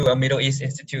a Middle East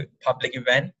Institute public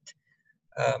event.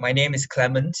 My name is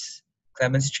Clemens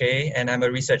Che, and I'm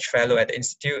a research fellow at the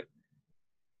Institute.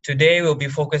 Today we'll be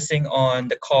focusing on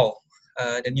The Call,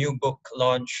 the new book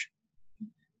launched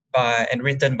by and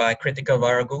written by Krithika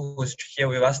Varagur, who's here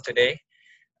with us today,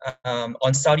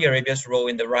 on Saudi Arabia's role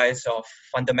in the rise of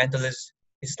fundamentalist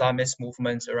Islamist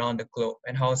movements around the globe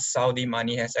and how Saudi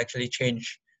money has actually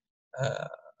changed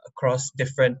across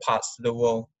different parts of the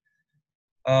world.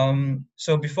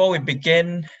 So before we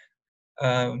begin,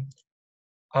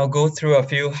 I'll go through a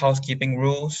few housekeeping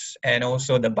rules and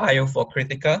also the bio for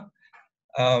Krithika.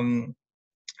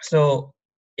 So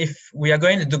if we are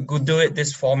going to do it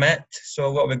this format,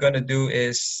 so what we're going to do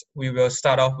is we will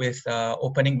start off with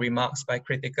opening remarks by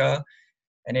Krithika,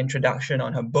 an introduction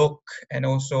on her book, and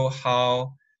also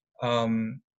how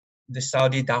the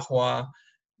Saudi Dawah,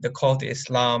 the call to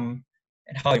Islam,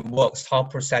 and how it works, how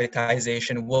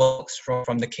proselytization works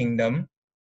from the kingdom.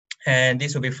 And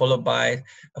this will be followed by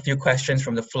a few questions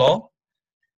from the floor.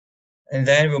 And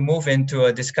then we'll move into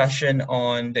a discussion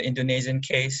on the Indonesian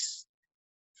case,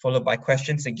 followed by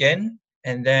questions again.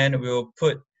 And then we'll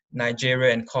put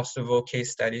Nigeria and Kosovo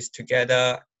case studies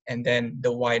together, and then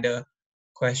the wider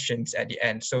questions at the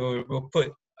end. So we'll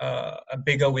put a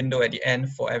bigger window at the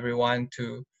end for everyone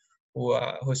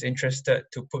who's interested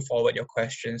to put forward your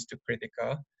questions to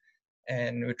Krithika.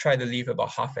 And we'll try to leave about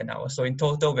half an hour. So in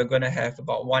total, we're going to have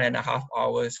about 1.5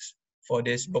 hours for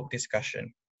this book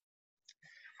discussion.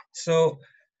 So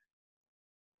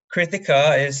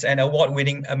Krithika is an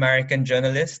award-winning American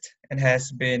journalist and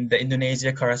has been the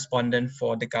Indonesia correspondent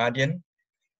for The Guardian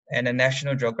and a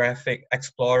National Geographic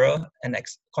explorer and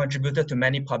contributor to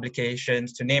many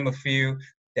publications, to name a few: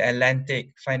 The Atlantic,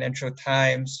 Financial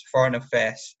Times, Foreign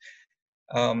Affairs.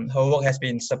 Her work has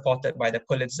been supported by the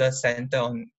Pulitzer Center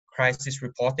on Crisis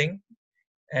Reporting,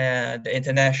 the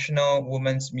International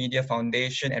Women's Media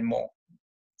Foundation, and more.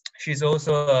 She's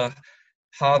also a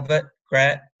Harvard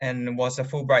grad and was a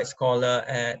Fulbright scholar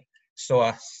at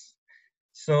SOAS.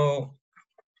 So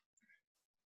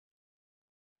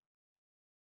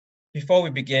before we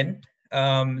begin,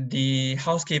 the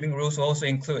housekeeping rules will also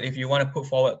include, if you want to put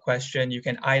forward a question, you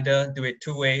can either do it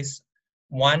two ways.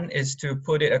 One is to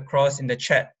put it across in the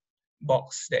chat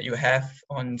box that you have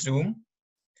on Zoom,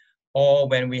 or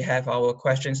when we have our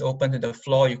questions open to the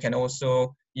floor, you can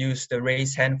also use the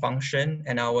raise hand function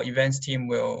and our events team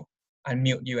will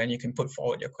unmute you and you can put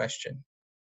forward your question,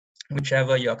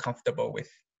 whichever you're comfortable with.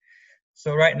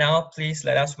 So right now, please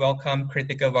let us welcome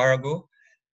Krithika Varagur.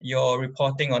 Your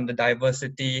reporting on the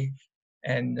diversity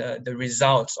and the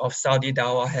results of Saudi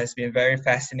Dawah has been very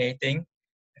fascinating.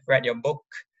 I've read your book.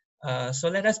 So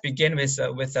let us begin with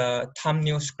a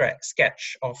thumbnail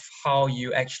sketch of how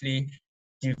you actually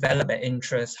develop an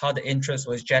interest, how the interest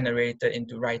was generated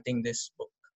into writing this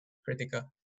book. Krithika,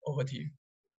 over to you.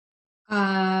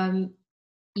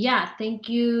 Yeah, thank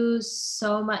you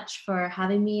so much for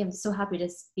having me. I'm so happy to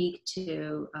speak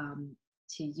to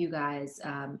you guys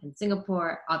in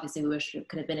Singapore. Obviously, we wish it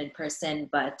could have been in person,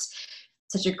 but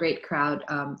such a great crowd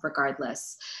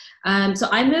regardless. So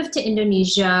I moved to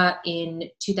Indonesia in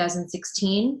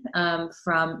 2016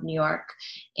 from New York,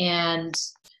 and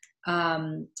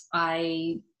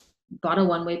I bought a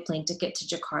one-way plane ticket to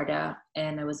Jakarta,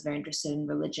 and I was very interested in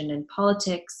religion and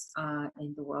politics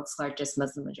in the world's largest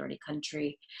Muslim majority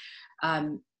country.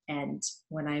 And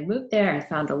when I moved there, I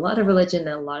found a lot of religion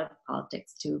and a lot of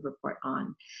politics to report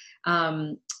on.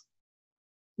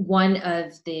 One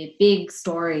of the big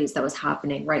stories that was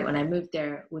happening right when I moved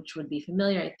there, which would be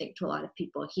familiar, I think, to a lot of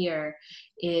people here,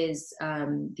 is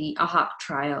the Ahok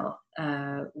trial,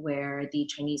 where the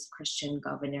Chinese Christian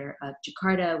governor of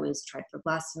Jakarta was tried for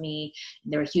blasphemy.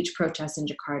 There were huge protests in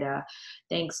Jakarta,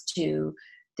 thanks to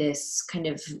this kind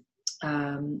of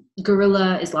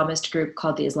guerrilla Islamist group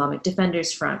called the Islamic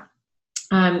Defenders Front.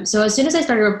 So as soon as I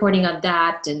started reporting on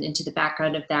that and into the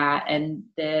background of that, and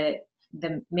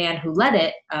the man who led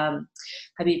it,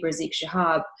 Habib Razik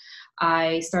Shihab,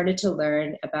 I started to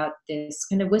learn about this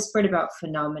kind of whispered about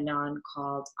phenomenon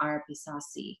called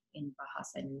Arabisasi in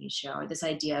Bahasa Indonesia, or this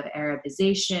idea of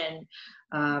Arabization,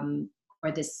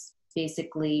 or this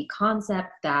basically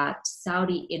concept that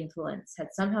Saudi influence had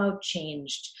somehow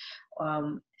changed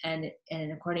and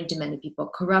according to many people,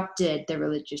 corrupted the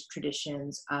religious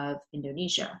traditions of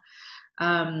Indonesia.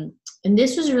 And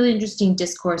this was a really interesting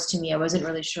discourse to me. I wasn't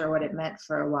really sure what it meant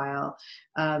for a while,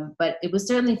 but it was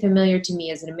certainly familiar to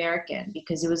me as an American,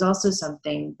 because it was also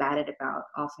something batted about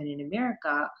often in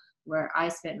America, where I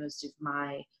spent most of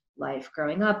my life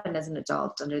growing up and as an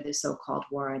adult under the so-called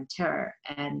war on terror.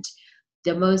 And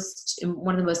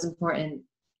one of the most important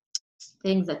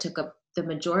things that took up the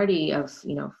majority of,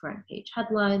 front page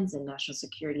headlines and national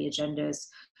security agendas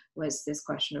was this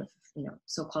question of,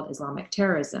 so-called Islamic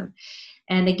terrorism.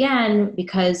 And again,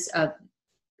 because of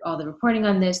all the reporting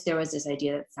on this, there was this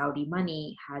idea that Saudi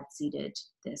money had seeded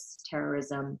this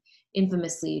terrorism.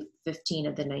 Infamously, 15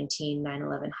 of the 19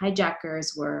 9/11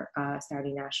 hijackers were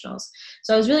Saudi nationals.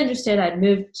 So I was really interested. I'd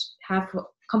moved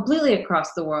completely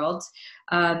across the world,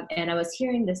 and I was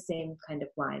hearing the same kind of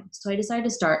line. So I decided to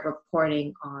start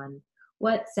reporting on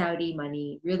what Saudi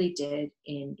money really did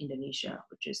in Indonesia,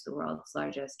 which is the world's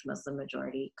largest Muslim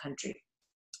majority country.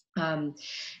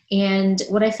 And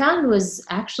what I found was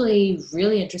actually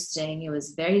really interesting. It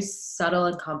was very subtle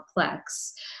and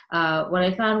complex. What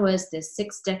I found was this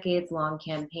 6 decades long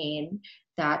campaign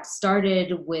that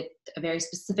started with a very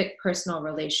specific personal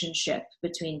relationship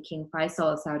between King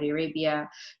Faisal of Saudi Arabia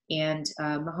and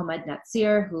Muhammad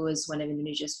Natsir, who was one of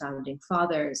Indonesia's founding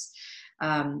fathers.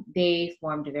 They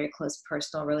formed a very close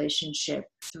personal relationship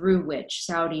through which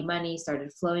Saudi money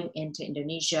started flowing into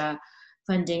Indonesia,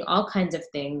 funding all kinds of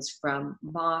things from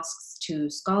mosques to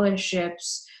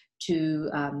scholarships to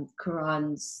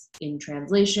Qurans in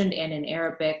translation and in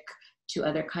Arabic, to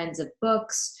other kinds of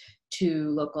books, to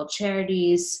local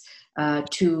charities,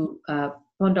 to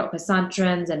pondok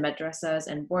pesantrens and madrasas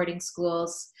and boarding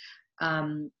schools,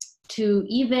 to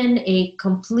even a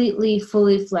completely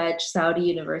fully fledged Saudi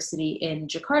university in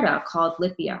Jakarta called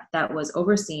Lipia that was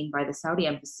overseen by the Saudi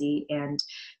embassy and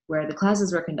where the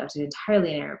classes were conducted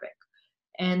entirely in Arabic.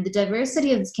 And the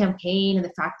diversity of this campaign and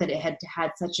the fact that it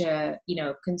had such a,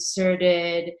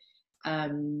 concerted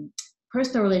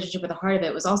personal relationship at the heart of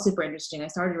it was all super interesting. I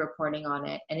started reporting on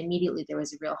it, and immediately there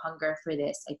was a real hunger for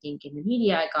this. I think in the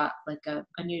media, I got like a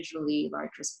unusually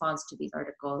large response to these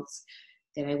articles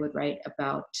that I would write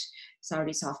about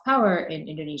Saudi soft power in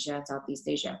Indonesia and Southeast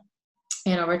Asia.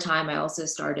 And over time, I also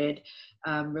started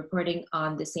reporting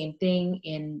on the same thing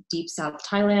in deep South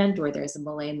Thailand, where there's a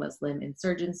Malay Muslim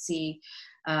insurgency,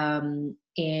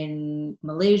 in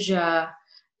Malaysia,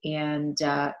 and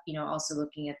also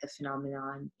looking at the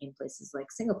phenomenon in places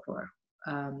like Singapore.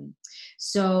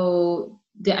 So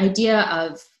the idea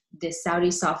of this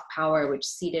Saudi soft power, which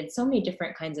seeded so many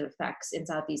different kinds of effects in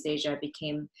Southeast Asia,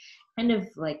 became kind of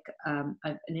like an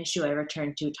issue I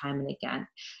returned to time and again.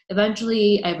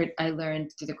 Eventually, I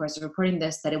learned through the course of reporting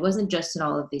this that it wasn't just in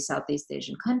all of these Southeast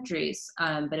Asian countries,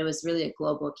 but it was really a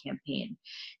global campaign.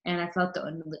 And I felt the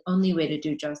only way to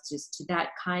do justice to that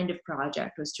kind of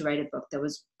project was to write a book that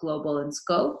was global in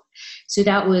scope. So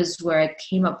that was where I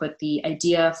came up with the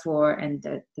idea for and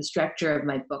the structure of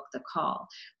my book, The Call,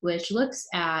 which looks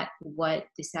at what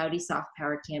the Saudi soft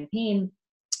power campaign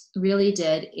really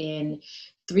did in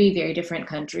 3 very different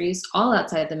countries, all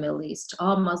outside the Middle East,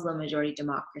 all Muslim majority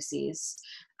democracies,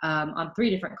 on 3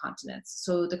 different continents.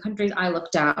 So the countries I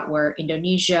looked at were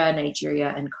Indonesia,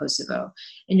 Nigeria, and Kosovo.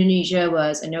 Indonesia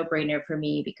was a no-brainer for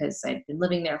me because I'd been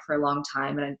living there for a long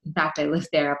time. And in fact, I lived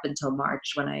there up until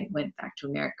March when I went back to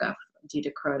America due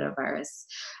to coronavirus.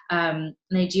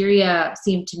 Nigeria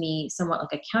seemed to me somewhat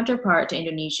like a counterpart to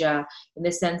Indonesia in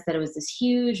the sense that it was this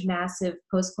huge, massive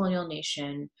post-colonial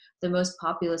nation, the most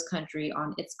populous country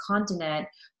on its continent,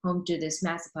 home to this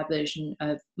massive population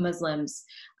of Muslims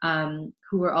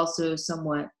who were also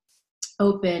somewhat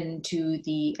open to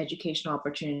the educational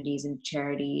opportunities and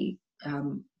charity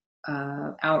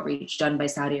outreach done by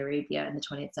Saudi Arabia in the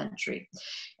 20th century.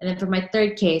 And then for my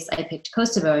third case, I picked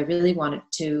Kosovo. I really wanted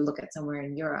to look at somewhere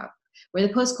in Europe where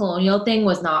the post-colonial thing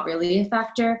was not really a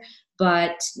factor,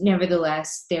 but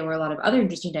nevertheless, there were a lot of other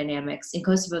interesting dynamics. In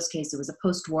Kosovo's case, it was a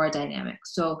post-war dynamic.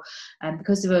 So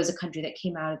Kosovo is a country that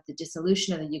came out of the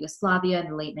dissolution of the Yugoslavia in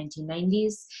the late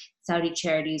 1990s. Saudi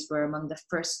charities were among the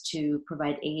first to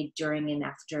provide aid during and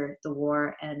after the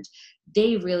war, and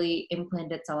they really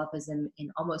implanted Salafism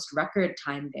in almost record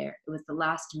time there. It was the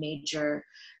last major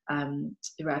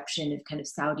eruption of kind of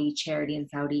Saudi charity and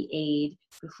Saudi aid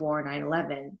before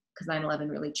 9/11, because 9/11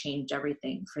 really changed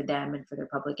everything for them and for their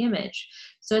public image.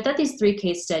 So I thought these 3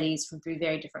 case studies from 3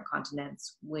 very different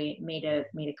continents made a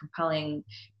compelling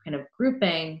kind of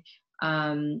grouping.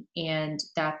 And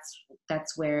that's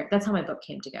how my book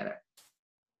came together.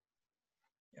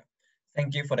 Yeah.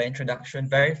 Thank you for the introduction.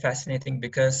 Very fascinating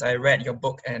because I read your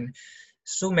book and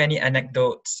so many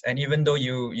anecdotes. And even though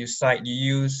you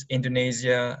use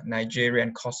Indonesia, Nigeria,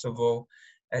 and Kosovo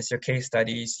as your case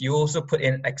studies, you also put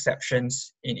in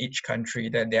exceptions in each country,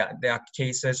 that there are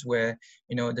cases where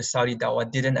the Saudi dawah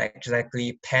didn't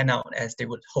exactly pan out as they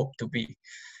would hope to be.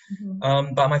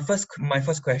 Mm-hmm. But my first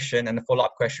question and the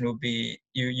follow-up question would be,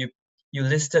 you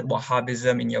listed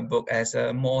Wahhabism in your book as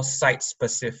a more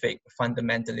site-specific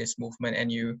fundamentalist movement,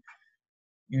 and you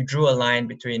you drew a line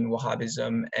between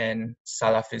Wahhabism and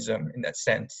Salafism in that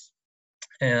sense,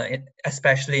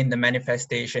 especially in the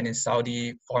manifestation in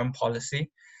Saudi foreign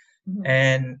policy. Mhm.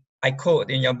 And I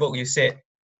quote in your book, you said,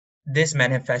 this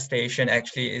manifestation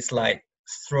actually is like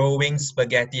throwing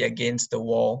spaghetti against the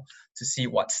wall to see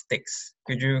what sticks.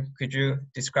 Could you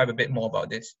describe a bit more about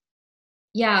this?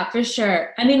 Yeah, for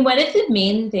sure. I mean, one of the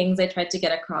main things I tried to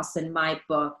get across in my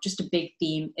book, just a big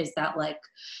theme, is that like,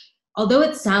 although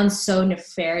it sounds so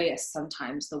nefarious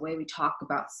sometimes, the way we talk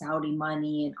about Saudi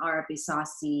money and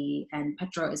Arabisasi and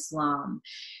Petro-Islam,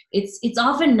 it's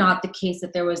often not the case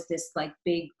that there was this like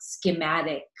big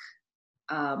schematic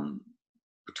um,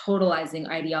 totalizing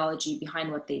ideology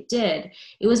behind what they did.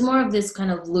 It was more of this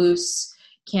kind of loose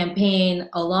campaign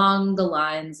along the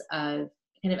lines of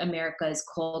kind of America's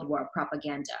Cold War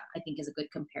propaganda, I think is a good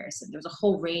comparison. There was a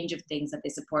whole range of things that they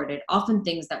supported, often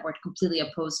things that were completely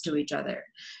opposed to each other,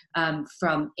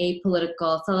 from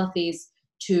apolitical Salafis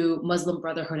to Muslim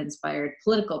Brotherhood inspired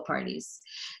political parties.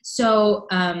 So,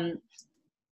 I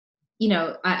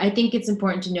think it's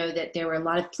important to know that there were a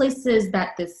lot of places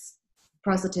that this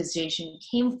proselytization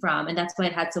came from, and that's why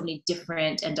it had so many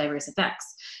different and diverse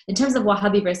effects. In terms of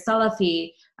Wahhabi versus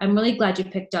Salafi, I'm really glad you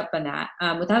picked up on that.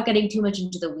 Without getting too much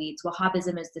into the weeds,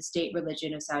 Wahhabism is the state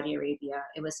religion of Saudi Arabia.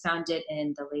 It was founded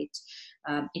in the late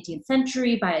 18th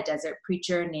century by a desert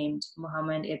preacher named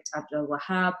Muhammad ibn Abdul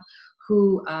Wahhab,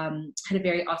 who had a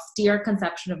very austere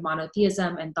conception of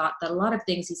monotheism and thought that a lot of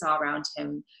things he saw around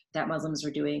him that Muslims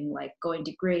were doing, like going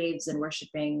to graves and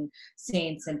worshiping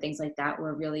saints and things like that,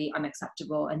 were really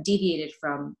unacceptable and deviated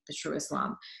from the true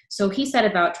Islam. So he set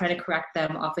about trying to correct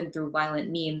them, often through violent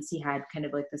means. He had kind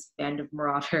of like this band of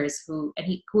marauders who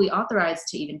he authorized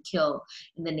to even kill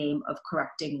in the name of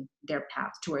correcting their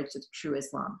path towards the true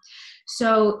Islam.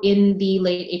 So in the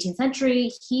late 18th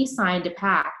century, he signed a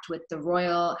pact with the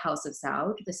royal House of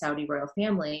Saud, the Saudi royal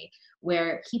family,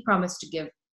 where he promised to give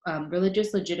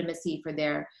religious legitimacy for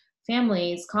their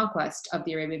family's conquest of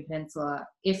the Arabian Peninsula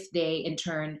if they in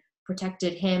turn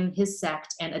protected him, his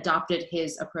sect, and adopted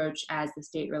his approach as the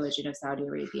state religion of Saudi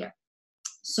Arabia.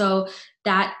 So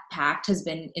that pact has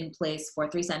been in place for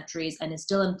 3 centuries and is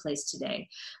still in place today.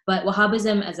 But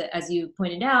Wahhabism, as you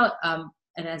pointed out,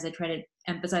 and as I try to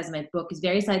emphasize in my book, is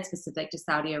very site-specific to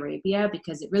Saudi Arabia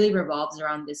because it really revolves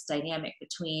around this dynamic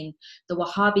between the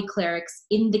Wahhabi clerics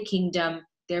in the kingdom,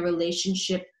 their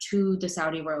relationship to the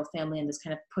Saudi royal family, and this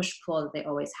kind of push-pull that they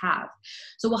always have.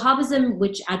 So Wahhabism,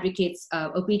 which advocates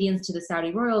obedience to the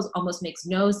Saudi royals, almost makes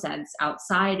no sense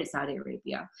outside of Saudi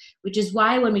Arabia, which is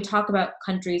why when we talk about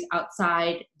countries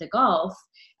outside the Gulf,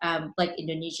 like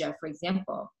Indonesia, for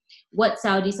example, what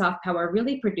Saudi soft power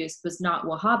really produced was not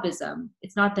Wahhabism.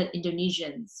 It's not that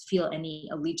Indonesians feel any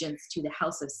allegiance to the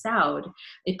House of Saud.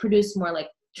 It produced more like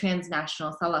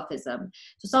transnational Salafism.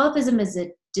 So Salafism is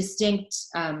a distinct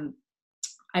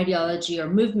ideology or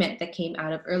movement that came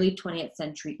out of early 20th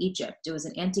century Egypt. It was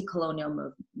an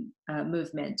anti-colonial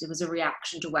movement. It was a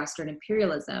reaction to Western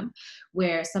imperialism,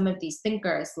 where some of these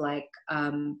thinkers like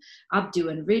Abdu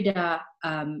and Rida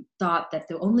thought that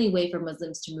the only way for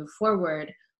Muslims to move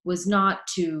forward was not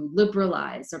to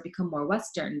liberalize or become more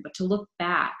Western, but to look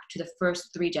back to the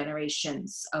first 3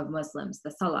 generations of Muslims,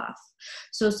 the Salaf.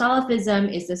 So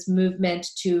Salafism is this movement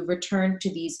to return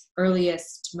to these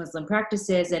earliest Muslim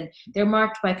practices, and they're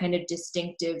marked by kind of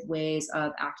distinctive ways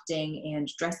of acting and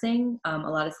dressing. A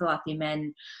lot of Salafi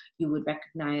men you would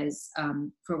recognize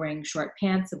for wearing short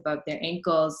pants above their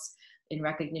ankles, in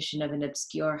recognition of an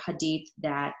obscure hadith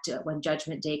that when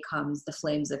Judgment Day comes, the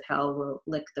flames of hell will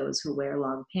lick those who wear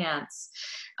long pants.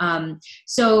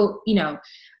 So,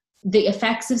 the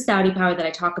effects of Saudi power that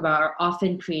I talk about are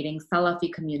often creating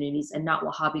Salafi communities and not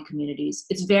Wahhabi communities.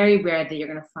 It's very rare that you're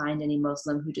going to find any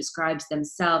Muslim who describes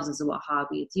themselves as a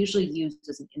Wahhabi. It's usually used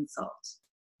as an insult.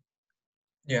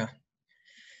 Yeah,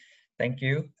 thank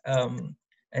you. And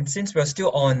since we're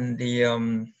still on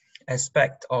the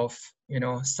aspect of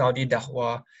Saudi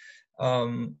Dawah,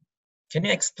 can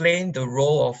you explain the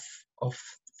role of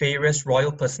various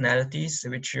royal personalities,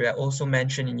 which you also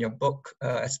mentioned in your book,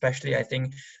 especially I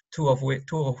think two of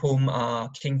whom are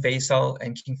King Faisal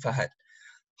and King Fahd?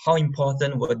 How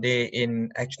important were they in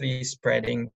actually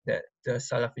spreading the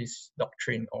Salafist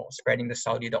doctrine or spreading the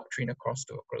Saudi doctrine across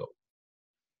the globe?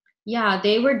 Yeah,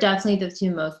 they were definitely the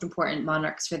 2 most important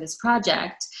monarchs for this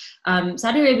project.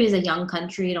 Saudi Arabia is a young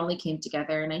country. It only came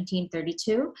together in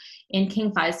 1932, and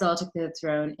King Faisal took the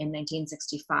throne in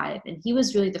 1965, and he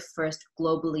was really the first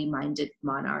globally minded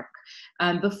monarch.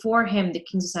 Before him, the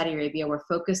kings of Saudi Arabia were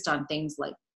focused on things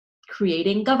like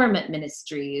creating government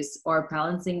ministries or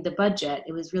balancing the budget.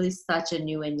 It was really such a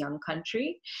new and young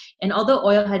country. And although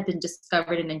oil had been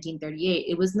discovered in 1938,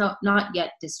 it was not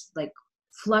yet this like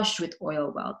flush with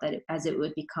oil wealth as it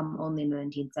would become only in the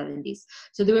 1970s.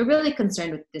 So they were really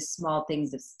concerned with the small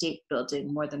things of state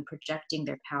building more than projecting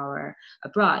their power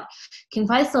abroad. King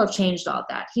Faisal changed all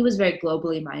that. He was very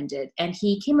globally minded, and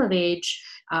he came of age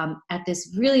at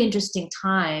this really interesting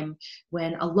time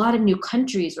when a lot of new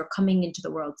countries were coming into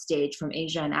the world stage from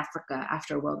Asia and Africa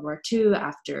after World War II,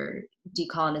 after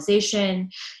decolonization.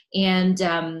 And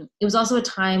it was also a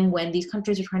time when these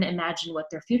countries were trying to imagine what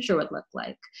their future would look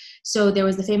like. So there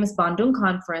was the famous Bandung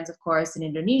Conference, of course, in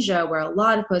Indonesia, where a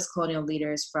lot of post-colonial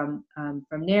leaders from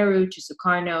Nehru to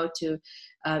Sukarno to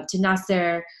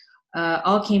Nasser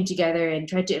all came together and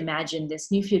tried to imagine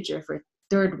this new future for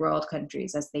third world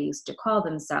countries, as they used to call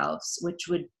themselves, which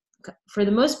would, for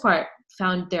the most part,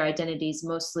 found their identities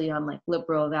mostly on like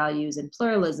liberal values and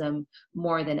pluralism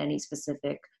more than any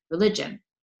specific religion.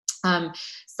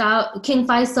 King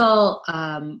Faisal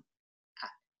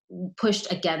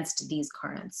pushed against these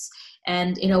currents,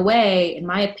 and in a way, in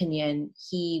my opinion,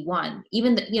 he won.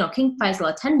 Even King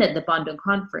Faisal attended the Bandung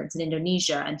Conference in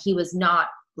Indonesia, and he was not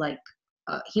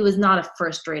a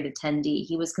first-rate attendee.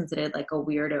 He was considered like a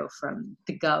weirdo from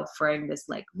the Gulf, wearing this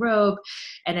like robe,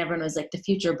 and everyone was like, the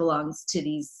future belongs to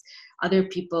these other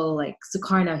people like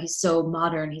Sukarno. He's so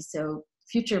modern, he's so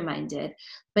future-minded.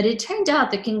 But it turned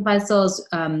out that King Faisal's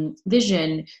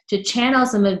vision to channel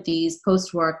some of these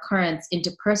post-war currents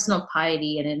into personal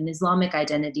piety and an Islamic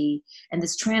identity, and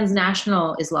this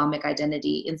transnational Islamic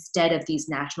identity instead of these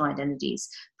national identities,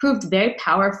 proved very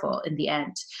powerful in the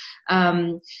end.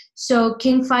 So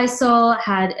King Faisal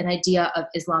had an idea of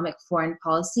Islamic foreign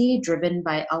policy driven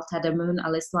by Al-Tadamun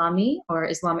al-Islami, or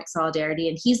Islamic solidarity,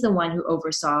 and he's the one who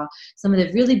oversaw some of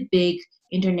the really big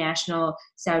international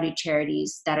Saudi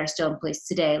charities that are still in place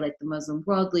today, like the Muslim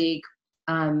World League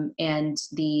and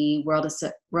the World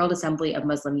Assembly of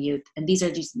Muslim Youth. And these are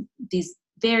these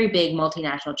very big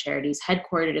multinational charities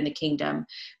headquartered in the kingdom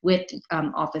with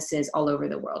offices all over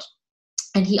the world.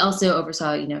 And he also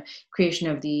oversaw, creation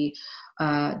of the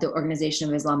Organization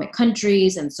of Islamic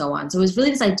Countries and so on. So it was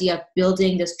really this idea of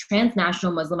building this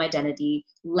transnational Muslim identity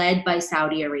led by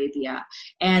Saudi Arabia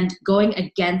and going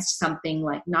against something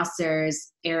like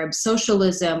Nasser's Arab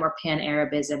socialism or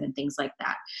pan-Arabism and things like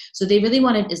that. So they really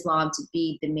wanted Islam to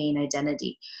be the main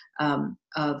identity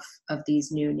of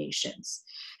these new nations.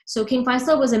 So King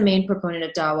Faisal was a main proponent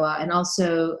of Dawah, and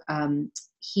also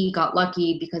he got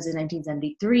lucky because in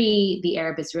 1973, the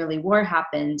Arab-Israeli War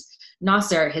happened.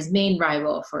 Nasser, his main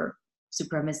rival for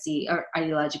supremacy or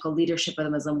ideological leadership of the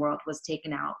Muslim world, was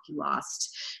taken out. He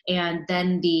lost. And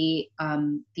then the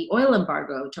oil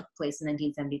embargo took place in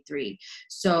 1973.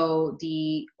 So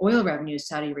the oil revenues,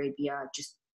 Saudi Arabia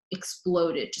just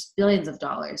exploded, just billions of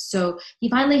dollars. So he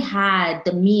finally had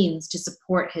the means to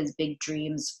support his big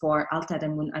dreams for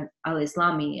Al-Tadamun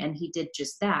al-Islami, and he did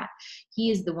just that.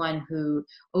 He is the one who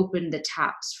opened the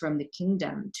taps from the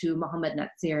kingdom to Muhammad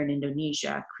Natsir in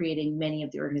Indonesia, creating many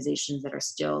of the organizations that are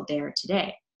still there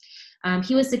today.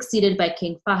 He was succeeded by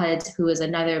King Fahd, who is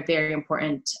another very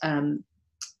important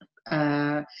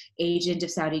agent of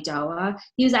Saudi Dawah.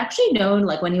 He was actually known,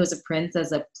 like when he was a prince,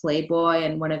 as a playboy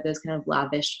and one of those kind of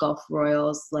lavish Gulf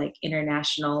royals, like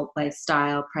international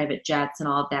lifestyle, private jets and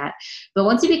all of that. But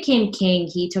once he became king,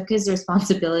 he took his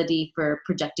responsibility for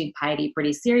projecting piety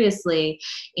pretty seriously.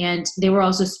 And they were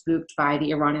also spooked by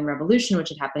the Iranian Revolution, which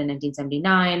had happened in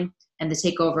 1979. And the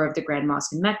takeover of the Grand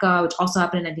Mosque in Mecca, which also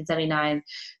happened in 1979.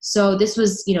 So this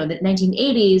was, the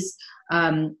 1980s.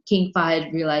 King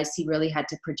Fahd realized he really had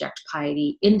to project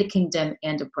piety in the kingdom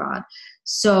and abroad.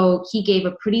 So he gave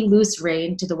a pretty loose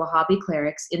rein to the Wahhabi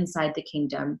clerics inside the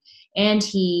kingdom. And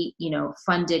he,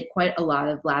 funded quite a lot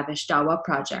of lavish Dawah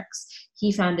projects.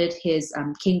 He founded his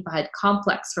King Fahd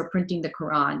complex for printing the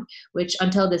Quran, which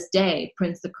until this day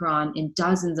prints the Quran in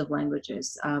dozens of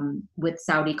languages with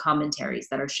Saudi commentaries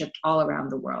that are shipped all around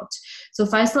the world. So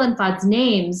Faisal and Fahd's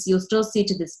names, you'll still see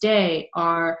to this day,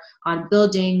 are on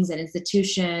buildings and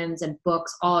institutions and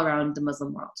books all around the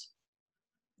Muslim world.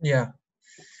 Yeah,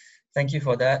 thank you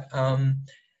for that.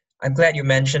 I'm glad you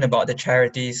mentioned about the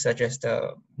charities such as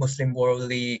the Muslim World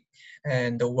League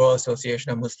and the World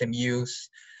Association of Muslim Youth.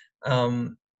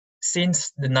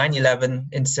 Since the 9/11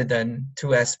 incident,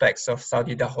 two aspects of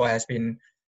Saudi Dawah has been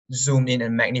zoomed in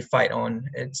and magnified on.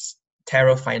 It's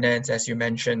terror finance, as you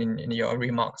mentioned in your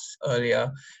remarks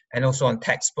earlier, and also on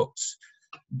textbooks.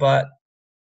 But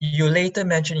you later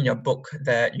mentioned in your book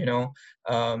that,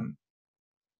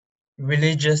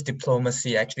 religious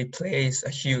diplomacy actually plays a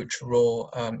huge role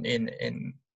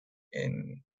in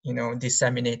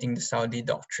disseminating the Saudi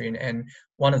doctrine. And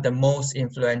one of the most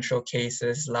influential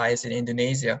cases lies in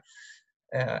Indonesia,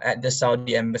 at the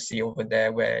Saudi embassy over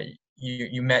there, where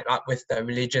you met up with the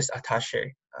religious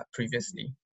attaché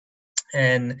previously.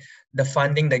 And the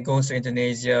funding that goes to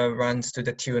Indonesia runs to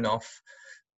the tune of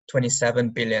 27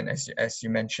 billion, as you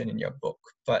mentioned in your book.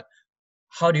 But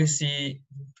how do you see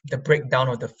the breakdown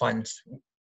of the funds?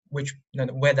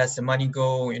 Where does the money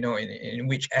go? In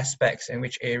which aspects and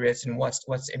which areas, and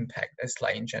what's impact as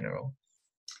like in general?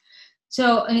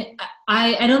 So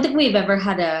I don't think we've ever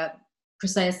had a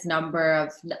precise number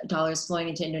of dollars flowing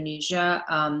into Indonesia.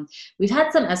 We've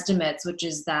had some estimates, which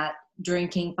is that during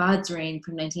King Fahad's reign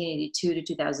from 1982 to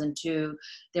 2002,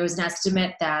 there was an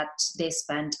estimate that they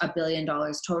spent $1 billion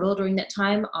total during that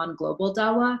time on global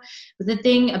dawah. But the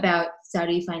thing about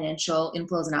Saudi financial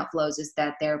inflows and outflows is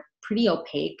that they're pretty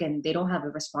opaque, and they don't have a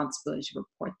responsibility to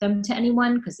report them to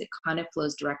anyone because it kind of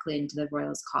flows directly into the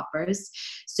royals' coffers.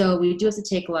 So we do have to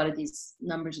take a lot of these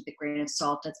numbers with a grain of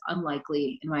salt. That's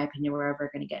unlikely, in my opinion, we're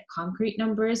ever going to get concrete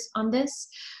numbers on this.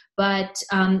 But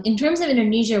in terms of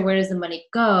Indonesia, where does the money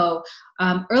go?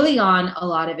 Early on, a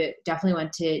lot of it definitely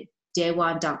went to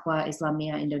Dewan Dakwah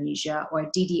Islamiyah Indonesia,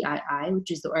 or DDII,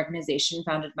 which is the organization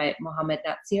founded by Muhammad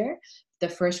Natsir, the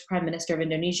first prime minister of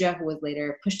Indonesia, who was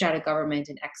later pushed out of government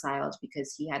and exiled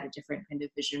because he had a different kind of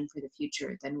vision for the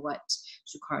future than what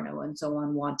Sukarno and so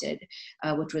on wanted,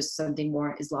 which was something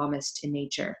more Islamist in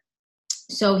nature.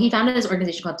 So he founded this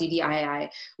organization called DDII,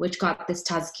 which got this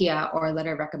tazkiyah, or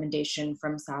letter of recommendation,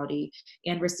 from Saudi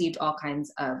and received all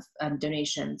kinds of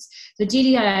donations. So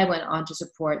DDII went on to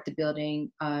support the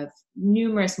building of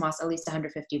numerous mosques, at least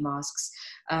 150 mosques,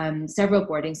 several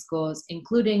boarding schools,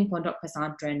 including Pondok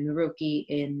Pesantren Nuruki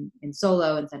in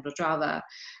Solo in Central Java,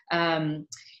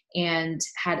 and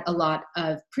had a lot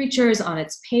of preachers on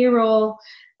its payroll.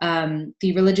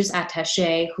 The religious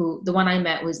attaché, the one I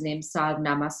met was named Saad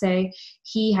Namase.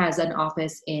 He has an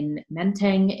office in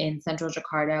Menteng in central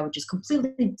Jakarta, which is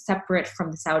completely separate from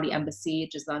the Saudi embassy,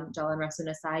 which is on Jalan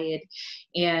Rasuna Said.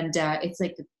 And it's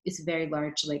a very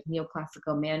large, like,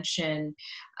 neoclassical mansion.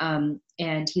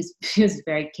 And he was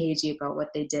very cagey about what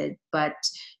they did. But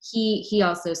he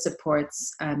also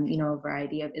supports, a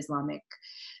variety of Islamic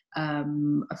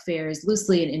affairs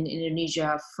loosely in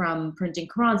Indonesia, from printing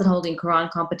Qurans and holding Quran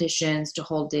competitions to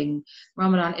holding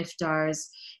Ramadan iftars.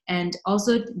 And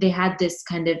also they had this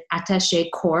kind of attaché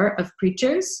corps of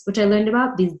preachers, which I learned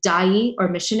about, these da'i, or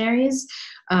missionaries,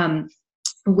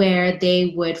 where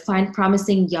they would find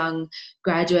promising young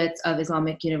graduates of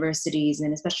Islamic universities,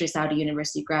 and especially Saudi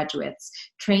university graduates,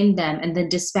 train them, and then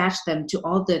dispatch them to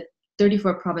all the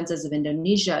 34 provinces of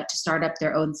Indonesia to start up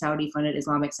their own Saudi-funded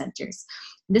Islamic centers.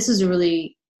 This was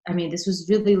really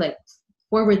like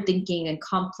forward-thinking and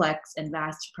complex and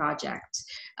vast project.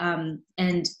 And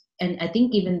I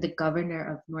think even the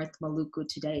governor of North Maluku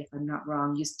today, if I'm not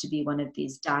wrong, used to be one of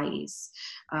these da'is.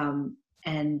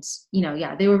 And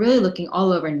they were really looking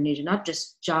all over Indonesia, not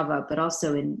just Java, but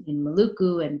also in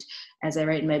Maluku. And as I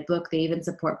write in my book, they even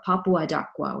support Papua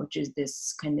Dakwah, which is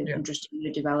this kind of interesting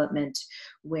new development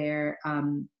where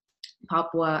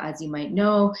Papua, as you might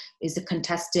know, is a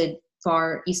contested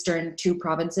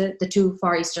the two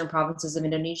far eastern provinces of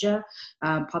Indonesia,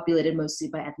 populated mostly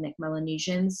by ethnic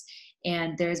Melanesians.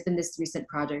 And there's been this recent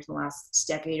project in the last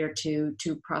decade or two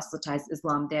to proselytize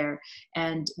Islam there.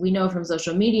 And we know from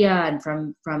social media and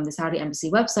from the Saudi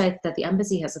embassy website that the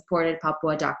embassy has supported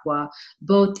Papua Dakwah,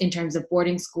 both in terms of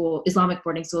Islamic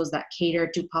boarding schools that cater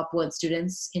to Papuan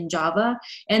students in Java,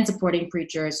 and supporting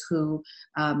preachers who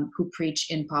preach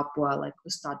in Papua, like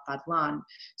Ustad Fadlan.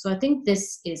 So I think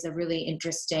this is a really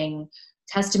interesting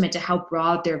testament to how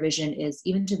broad their vision is,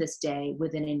 even to this day,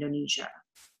 within Indonesia.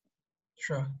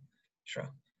 Sure.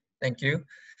 Thank you.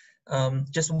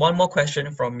 Just one more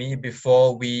question from me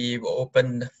before we will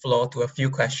open the floor to a few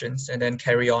questions and then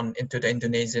carry on into the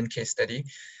Indonesian case study.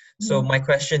 So my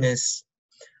question is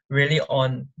really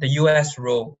on the US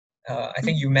role. I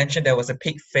think you mentioned there was a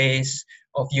peak phase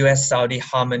of US-Saudi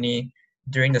harmony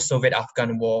during the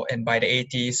Soviet-Afghan War, and by the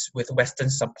 80s, with Western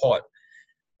support,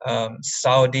 the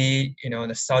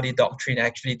Saudi doctrine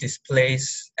actually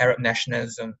displaced Arab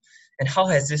nationalism. And how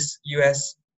has this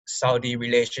US-Saudi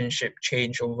relationship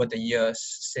changed over the years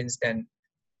since then?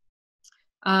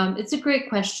 It's a great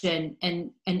question,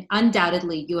 and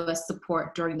undoubtedly U.S.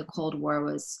 support during the Cold War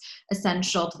was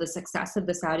essential to the success of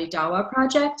the Saudi Dawah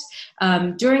project.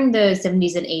 During the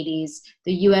 70s and 80s,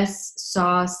 the U.S.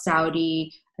 saw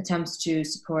Saudi attempts to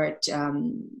support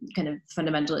kind of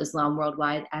fundamental Islam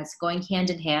worldwide as going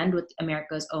hand in hand with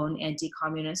America's own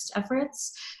anti-communist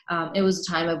efforts. It was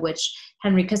a time of which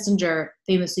Henry Kissinger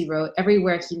famously wrote,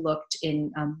 everywhere he looked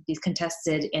in these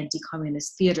contested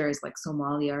anti-communist theaters like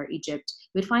Somalia or Egypt,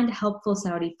 he would find a helpful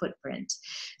Saudi footprint.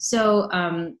 So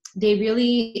they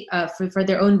really, for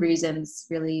their own reasons,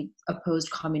 really opposed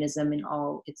communism in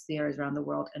all its theaters around the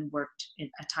world and worked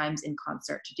at times in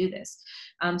concert to do this.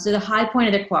 So the high point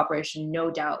of their cooperation,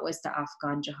 no doubt, was the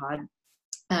Afghan Jihad.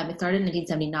 It started in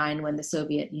 1979 when the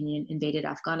Soviet Union invaded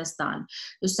Afghanistan.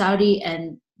 So Saudi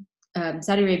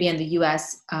Arabia and the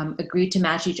US agreed to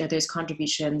match each other's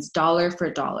contributions dollar for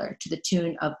dollar to the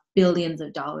tune of billions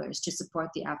of dollars to support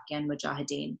the Afghan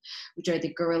Mujahideen, which are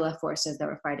the guerrilla forces that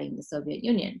were fighting the Soviet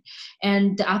Union.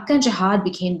 And the Afghan Jihad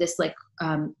became this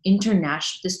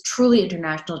this truly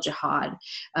international jihad,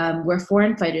 where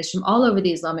foreign fighters from all over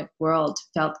the Islamic world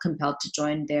felt compelled to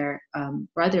join their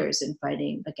brothers in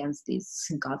fighting against these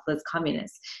godless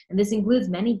communists. And this includes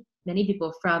many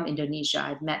people from Indonesia.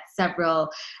 I've met several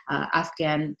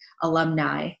Afghan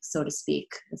alumni, so to speak,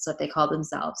 that's what they call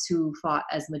themselves, who fought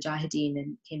as Mujahideen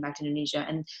and came back to Indonesia.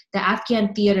 And the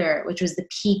Afghan theater, which was the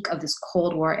peak of this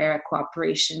Cold War era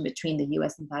cooperation between the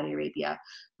US and Saudi Arabia,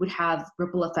 would have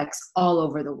ripple effects all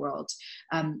over the world.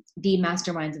 The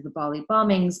masterminds of the Bali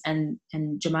bombings and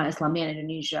Jamaat Islamiyah in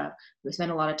Indonesia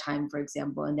spent a lot of time, for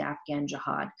example, in the Afghan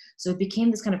Jihad. So it became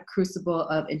this kind of crucible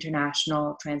of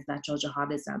international transnational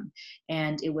jihadism,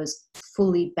 and it was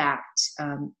fully backed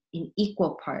in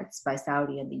equal parts by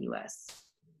Saudi and the US.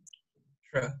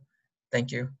 Sure,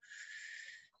 thank you.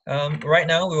 Right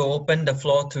now, we will open the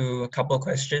floor to a couple of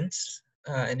questions.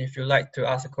 And if you'd like to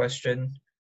ask a question,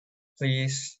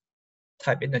 please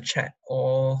type in the chat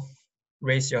or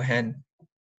raise your hand.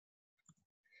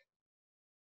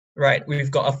 Right, we've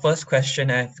got a first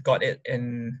question. I've got it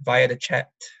in via the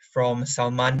chat from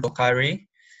Salman Bokhari.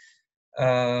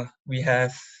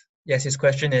 His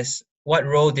question is, what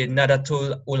role did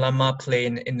Nahdlatul Ulama play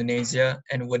in Indonesia,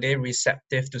 and were they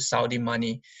receptive to Saudi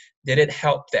money? Did it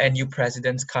help the NU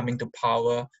presidents coming to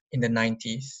power in the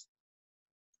 90s?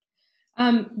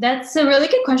 That's a really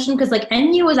good question, because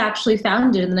NU was actually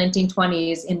founded in the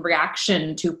 1920s in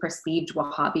reaction to perceived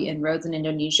Wahhabi inroads in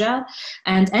Indonesia.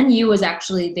 And NU was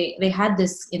actually, they had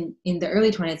this in the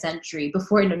early 20th century,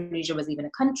 before Indonesia was even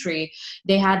a country.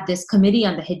 They had this committee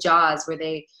on the Hijaz where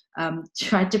they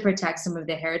tried to protect some of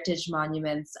the heritage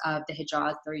monuments of the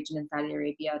Hijaz, the region in Saudi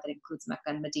Arabia that includes Mecca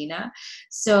and Medina.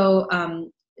 So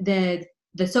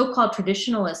the so-called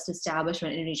traditionalist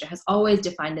establishment in Indonesia has always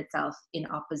defined itself in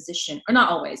opposition, or not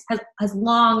always, has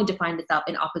long defined itself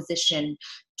in opposition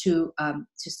to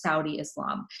Saudi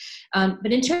Islam.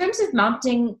 But in terms of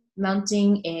mounting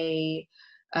a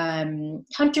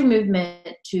counter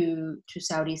movement to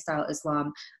Saudi-style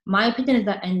Islam, my opinion is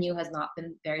that NU has not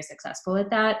been very successful at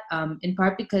that, in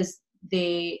part because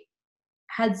they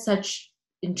had such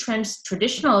entrenched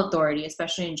traditional authority,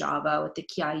 especially in Java with the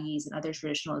Kiais and other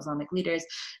traditional Islamic leaders,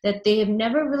 that they have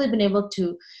never really been able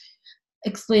to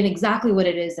explain exactly what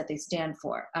it is that they stand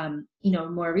for.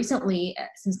 More recently,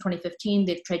 since 2015,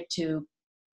 they've tried to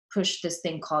push this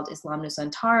thing called Islam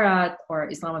Nusantara, or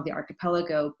Islam of the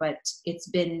Archipelago, but it's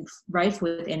been rife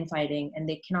with infighting and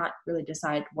they cannot really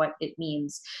decide what it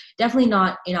means. Definitely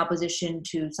not in opposition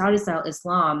to Saudi-style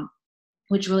Islam,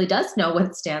 which really does know what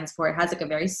it stands for. It has a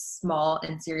very small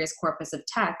and serious corpus of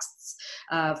texts,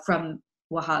 from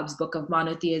Wahhab's Book of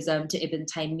Monotheism to Ibn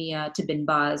Taymiyyah to Bin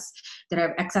Baz, that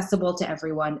are accessible to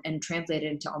everyone and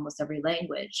translated into almost every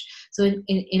language. So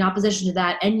in opposition to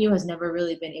that, NU has never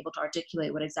really been able to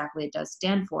articulate what exactly it does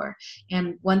stand for.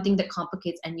 And one thing that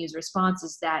complicates NU's response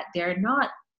is that they're not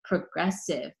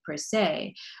progressive per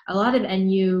se. A lot of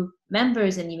NU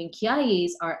members and even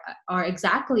Kiais are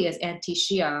exactly as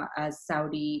anti-Shia as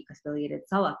Saudi-affiliated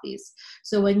Salafis.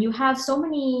 So when you have so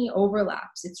many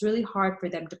overlaps, it's really hard for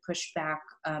them to push back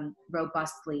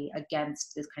robustly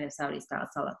against this kind of Saudi-style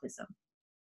Salafism.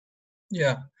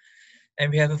 Yeah,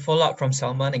 and we have a follow-up from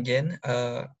Salman again.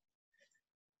 Was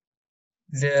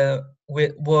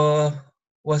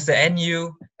the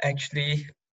NU actually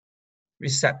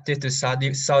receptive to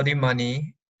Saudi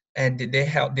money, and did it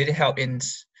help in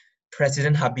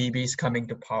President Habibi's coming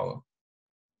to power?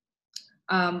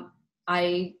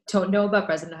 I don't know about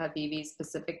President Habibi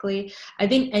specifically. I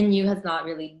think NU has not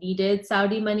really needed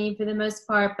Saudi money for the most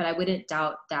part, but I wouldn't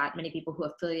doubt that many people who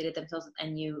affiliated themselves with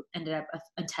NU ended up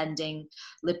attending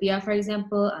Libya, for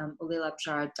example. Ulil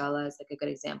Abshar Abdallah is a good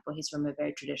example. He's from a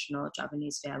very traditional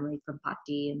Javanese family from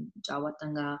Pati and Jawa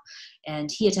Tengah,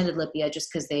 and he attended Libya just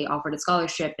because they offered a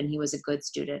scholarship and he was a good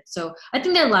student. So I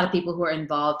think there are a lot of people who are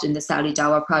involved in the Saudi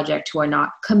Dawah project who are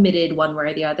not committed one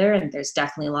way or the other, and there's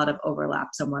definitely a lot of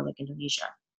overlap somewhere like Indonesia.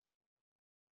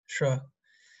 Sure.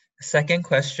 Second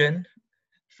question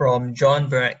from John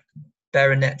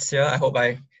Baronetzia, I hope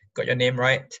I got your name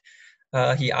right.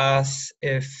 He asks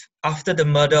if after the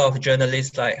murder of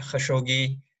journalists like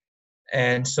Khashoggi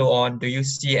and so on, do you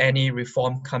see any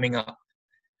reform coming up?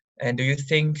 And do you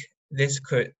think this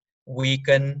could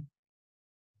weaken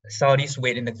Saudi's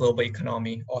weight in the global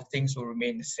economy, or things will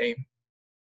remain the same?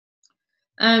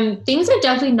 Things are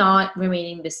definitely not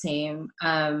remaining the same.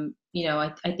 I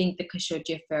think the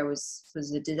Khashoggi affair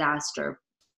was a disaster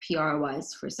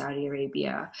PR-wise for Saudi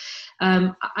Arabia.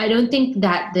 I don't think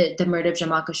that the murder of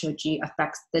Jamal Khashoggi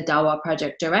affects the Dawa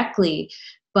project directly,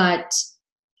 but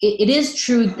it is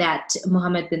true that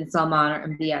Mohammed bin Salman, or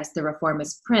MBS, the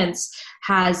reformist prince,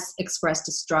 has expressed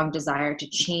a strong desire to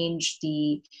change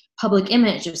the public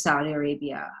image of Saudi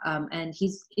Arabia. And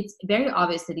it's very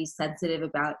obvious that he's sensitive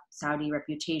about Saudi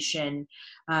reputation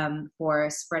for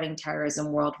spreading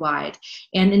terrorism worldwide.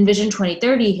 And in Vision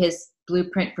 2030, his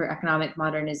blueprint for economic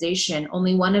modernization,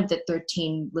 only one of the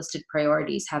 13 listed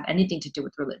priorities have anything to do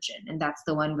with religion, and that's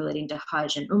the one relating to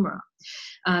Hajj and Umrah.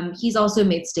 He's also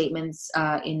made statements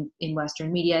in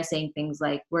Western media saying things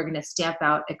like, we're going to stamp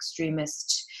out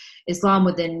extremist Islam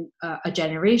within a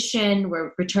generation.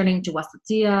 We're returning to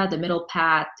Wasatiyah, the middle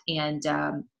path, and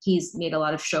he's made a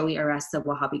lot of showy arrests of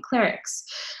Wahhabi clerics.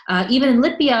 Even in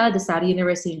Libya, the Saudi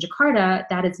University in Jakarta,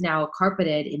 that is now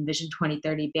carpeted in Vision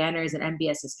 2030 banners, and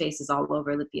MBS's face is all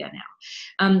over Libya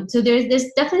now. So there's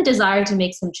definitely a desire to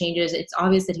make some changes. It's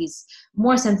obvious that he's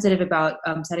more sensitive about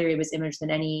Saudi Arabia's image than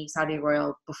any Saudi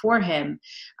royal before him.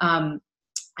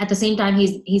 At the same time,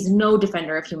 he's no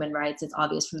defender of human rights. It's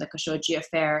obvious from the Khashoggi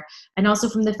affair, and also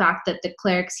from the fact that the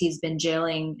clerics he's been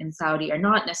jailing in Saudi are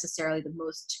not necessarily the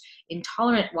most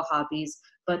intolerant Wahhabis,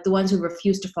 but the ones who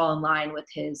refuse to fall in line with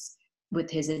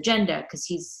his agenda, because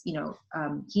he's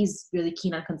really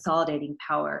keen on consolidating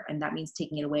power, and that means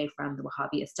taking it away from the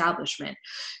Wahhabi establishment.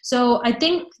 So I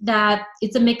think that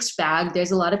it's a mixed bag.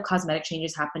 There's a lot of cosmetic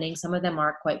changes happening. Some of them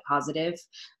are quite positive,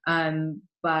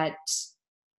 but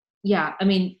yeah, I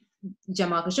mean,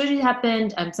 Jamal Khashoggi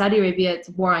happened. Saudi Arabia's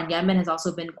war on Yemen has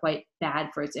also been quite bad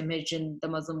for its image in the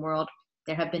Muslim world.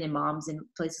 There have been imams in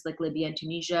places like Libya and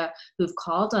Tunisia who've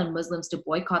called on Muslims to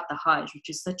boycott the Hajj, which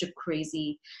is such a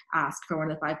crazy ask for one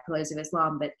of the 5 pillars of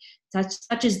Islam, but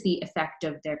such is the effect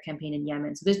of their campaign in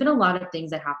Yemen. So there's been a lot of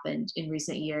things that happened in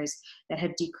recent years that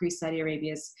have decreased Saudi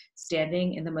Arabia's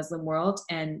standing in the Muslim world,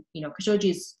 and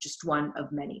Khashoggi is just one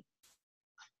of many.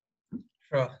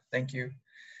 Sure, thank you.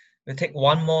 We'll take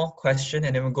one more question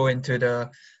and then we'll go into the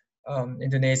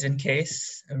Indonesian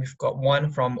case. And we've got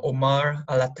one from Omar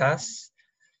Alatas.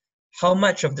 How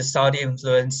much of the Saudi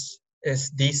influence is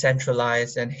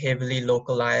decentralized and heavily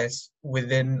localized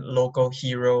within local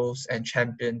heroes and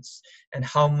champions? And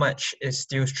how much is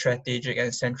still strategic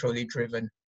and centrally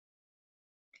driven?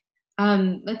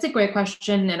 That's a great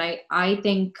question, and I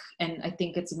think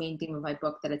it's a main theme of my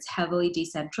book that it's heavily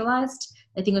decentralized.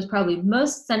 I think it was probably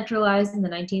most centralized in the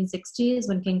 1960s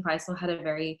when King Faisal had a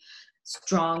very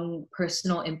strong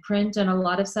personal imprint on a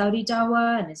lot of Saudi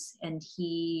Dawa, and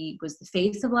he was the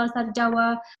face of a lot of Saudi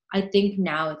Dawa. I think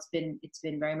now it's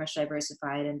been very much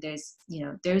diversified, and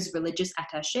there's religious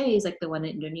attachés like the one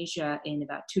in Indonesia in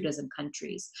about 24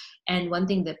 countries. And one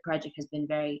thing the project has been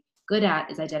very good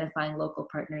at is identifying local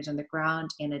partners on the ground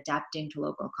and adapting to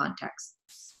local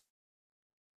contexts.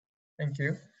 Thank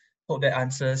you. Hope that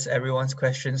answers everyone's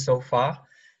questions so far.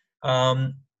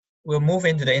 We'll move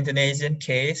into the Indonesian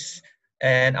case,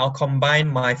 and I'll combine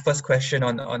my first question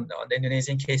on the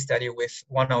Indonesian case study with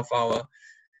one of our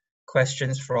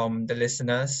questions from the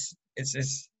listeners.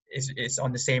 It's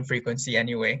on the same frequency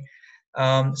anyway.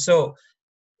 So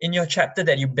in your chapter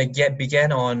that you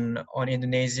began on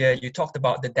Indonesia, you talked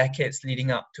about the decades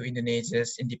leading up to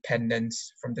Indonesia's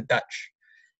independence from the Dutch.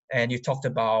 And you talked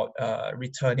about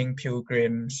returning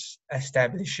pilgrims,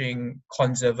 establishing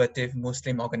conservative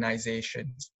Muslim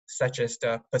organizations such as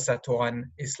the Persatuan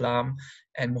Islam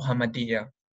and Muhammadiyah.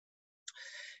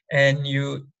 And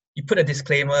you put a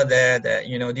disclaimer there that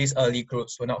these early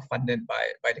groups were not funded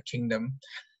by the kingdom.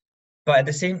 But at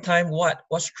the same time, what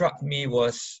struck me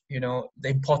was, the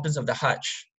importance of the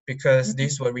Hajj, because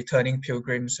these were returning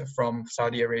pilgrims from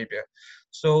Saudi Arabia.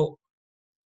 So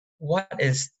what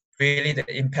is really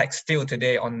the impact still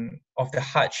today of the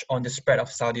Hajj on the spread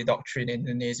of Saudi doctrine in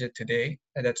Indonesia today?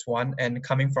 And that's one. And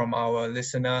coming from our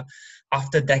listener,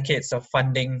 after decades of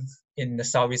funding in the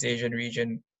Southeast Asian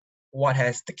region, what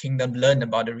has the kingdom learned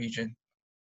about the region?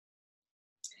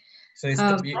 So it's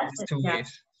two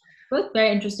ways. Both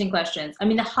very interesting questions. I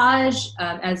mean, the Hajj,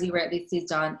 as you rightly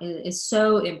seized on, is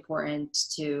so important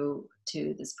to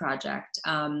this project.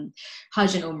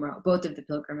 Hajj and Umrah, both of the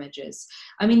pilgrimages.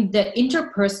 I mean, the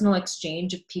interpersonal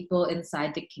exchange of people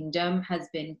inside the kingdom has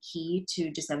been key to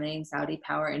disseminating Saudi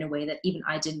power in a way that even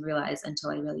I didn't realize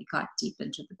until I really got deep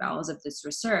into the bowels of this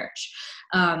research.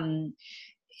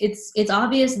 It's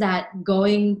obvious that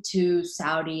going to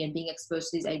Saudi and being exposed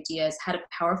to these ideas had a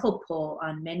powerful pull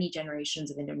on many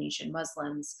generations of Indonesian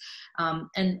Muslims,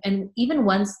 and even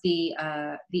once the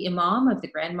imam of the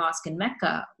Grand Mosque in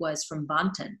Mecca was from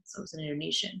Banten, so it was an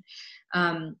Indonesian.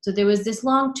 So there was this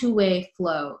long two-way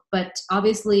flow, but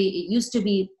obviously it used to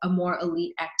be a more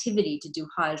elite activity to do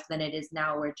Hajj than it is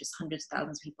now, where just hundreds of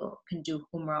thousands of people can do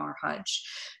Umrah or Hajj.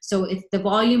 So the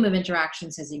volume of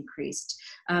interactions has increased.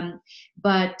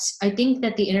 But I think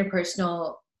that the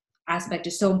interpersonal aspect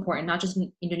is so important, not just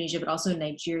in Indonesia, but also in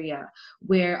Nigeria,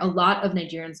 where a lot of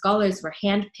Nigerian scholars were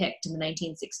handpicked in the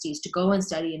 1960s to go and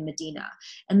study in Medina.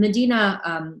 And Medina,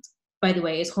 by the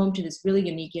way, is home to this really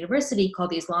unique university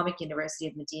called the Islamic University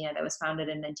of Medina that was founded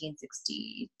in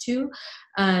 1962,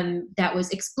 that was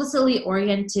explicitly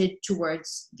oriented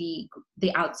towards the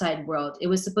outside world. It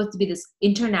was supposed to be this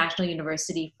international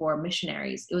university for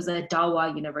missionaries. It was a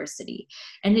Dawah university,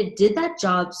 and it did that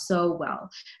job so well.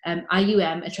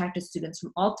 IUM attracted students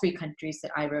from all three countries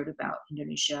that I wrote about: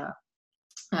 Indonesia,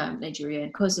 Nigeria,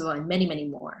 and Kosovo, and many, many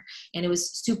more. And it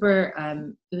was super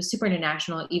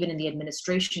international, even in the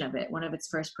administration of it. One of its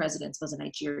first presidents was a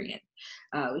Nigerian,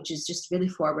 which is just really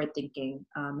forward thinking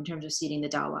in terms of seeding the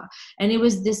Dawah. And it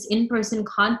was this in-person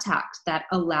contact that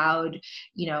allowed,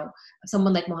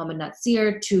 someone like Muhammad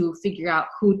Natsir to figure out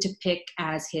who to pick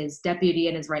as his deputy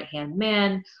and his right-hand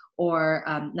man, or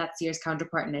Natsir's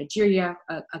counterpart in Nigeria,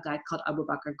 a guy called Abu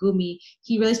Bakr Gumi.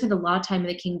 He really spent a lot of time in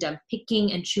the kingdom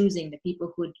picking and choosing the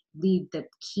people who would lead the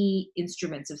key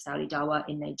instruments of Saudi Dawah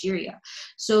in Nigeria.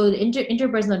 So the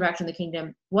interpersonal interaction in the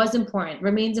kingdom was important,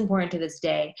 remains important to this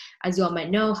day. As you all might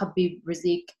know, Habib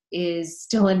Razik is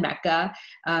still in Mecca.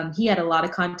 He had a lot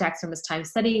of contacts from his time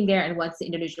studying there, and once the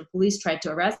Indonesian police tried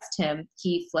to arrest him,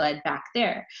 he fled back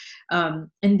there.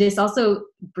 And this also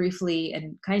briefly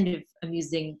and kind of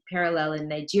amusing parallel in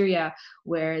Nigeria,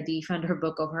 where the founder of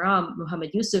Boko Haram,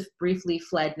 Muhammad Yusuf, briefly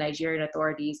fled Nigerian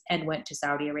authorities and went to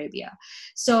Saudi Arabia.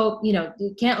 So,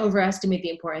 you can't overestimate the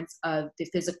importance of the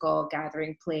physical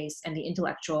gathering place and the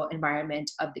intellectual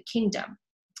environment of the kingdom.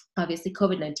 Obviously,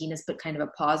 COVID-19 has put kind of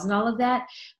a pause in all of that.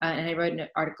 And I wrote an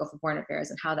article for Foreign Affairs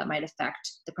on how that might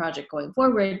affect the project going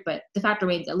forward. But the fact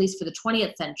remains, at least for the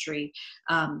 20th century,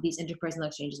 these interpersonal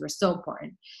exchanges were so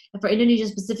important. And for Indonesia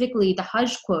specifically, the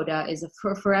Hajj quota is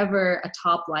forever a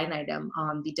top line item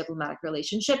on the diplomatic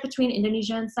relationship between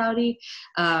Indonesia and Saudi.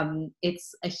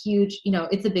 It's a huge,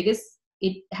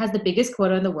 it has the biggest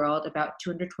quota in the world, about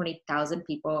 220,000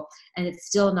 people, and it's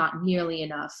still not nearly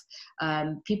enough.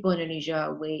 People in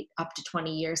Indonesia wait up to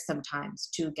 20 years sometimes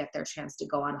to get their chance to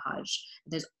go on Hajj.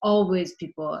 There's always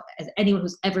people, as anyone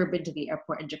who's ever been to the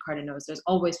airport in Jakarta knows, there's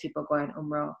always people going on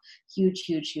Umrah, huge,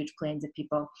 huge, huge planes of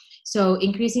people. So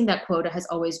increasing that quota has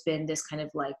always been this kind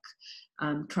of like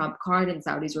trump card in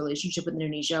Saudi's relationship with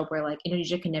Indonesia, where like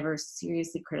Indonesia can never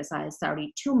seriously criticize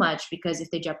Saudi too much, because if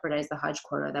they jeopardize the Hajj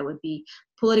quota, that would be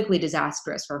politically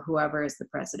disastrous for whoever is the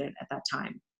president at that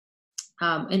time.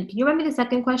 And can you remind me the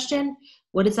second question?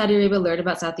 What did Saudi Arabia learn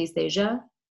about Southeast Asia?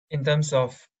 In terms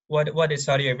of what did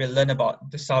Saudi Arabia learn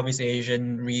about the Southeast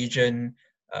Asian region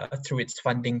through its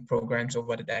funding programs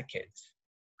over the decades?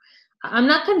 I'm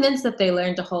not convinced that they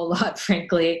learned a whole lot,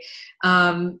 frankly.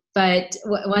 But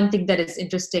one thing that is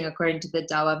interesting, according to the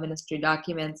Dawah Ministry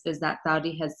documents, is that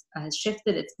Saudi has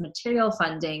shifted its material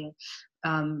funding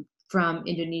from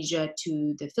Indonesia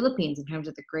to the Philippines in terms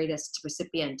of the greatest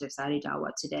recipient of Saudi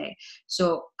Dawah today.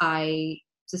 So I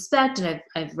suspect, and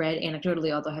I've read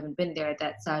anecdotally, although I haven't been there,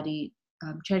 that Saudi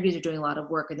charities are doing a lot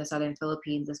of work in the southern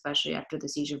Philippines, especially after the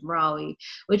siege of Marawi,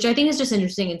 which I think is just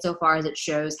interesting insofar as it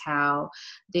shows how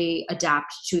they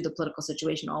adapt to the political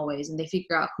situation always, and they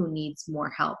figure out who needs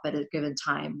more help at a given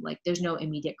time. Like, there's no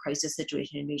immediate crisis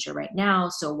situation in Indonesia right now,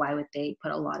 so why would they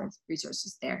put a lot of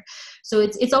resources there? So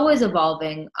it's always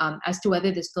evolving. As to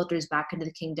whether this filters back into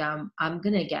the kingdom, I'm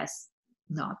gonna guess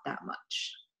not that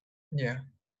much. Yeah.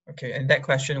 Okay. And that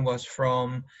question was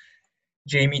from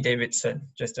Jamie Davidson,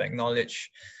 just to acknowledge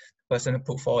the person who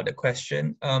put forward the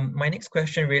question. My next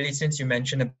question, really, since you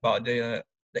mentioned about the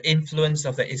influence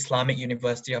of the Islamic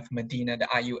University of Medina, the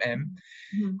IUM,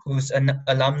 whose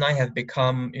alumni have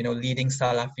become, leading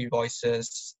Salafi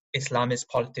voices, Islamist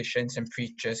politicians and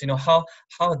preachers.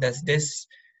 How does this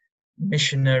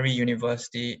missionary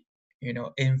university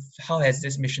how has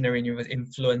this missionary university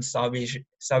influenced Southeast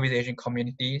Asian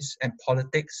communities and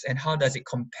politics, and how does it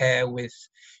compare with,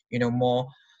 more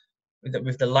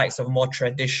with the likes of more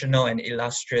traditional and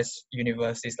illustrious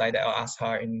universities like the Al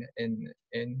Azhar in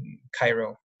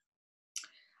Cairo?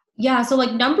 Yeah, so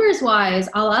like numbers wise,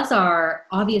 Al Azhar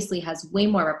obviously has way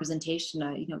more representation.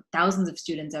 Thousands of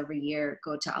students every year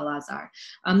go to Al Azhar.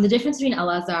 The difference between Al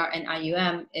Azhar and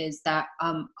IUM is that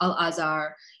Al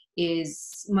Azhar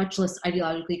is much less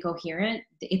ideologically coherent.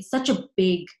 It's such a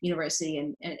big university,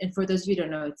 and for those of you who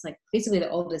don't know, it's like basically the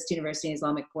oldest university in the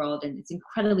Islamic world, and it's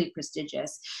incredibly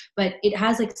prestigious. But it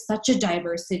has like such a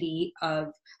diversity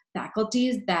of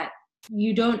faculties that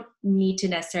you don't need to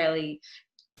necessarily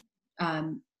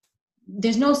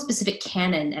there's no specific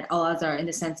canon at Al-Azhar in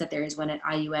the sense that there is one at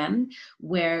IUM,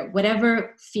 where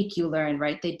whatever fiqh you learn,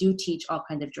 right, they do teach all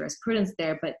kinds of jurisprudence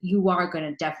there, but you are going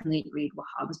to definitely read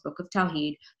Wahhab's Book of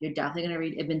Tawheed. You're definitely going to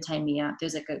read Ibn Taymiyyah.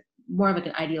 There's like more of like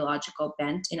an ideological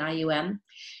bent in IUM. And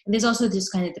there's also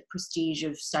just kind of the prestige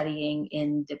of studying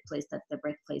in the place that's the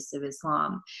birthplace of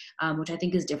Islam, which I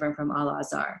think is different from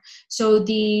Al-Azhar. So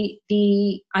the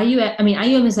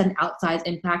IUM has an outsized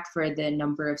impact for the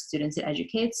number of students it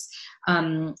educates.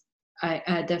 The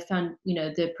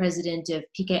president of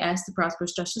PKS, the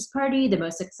Prosperous Justice Party, the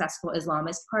most successful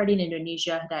Islamist party in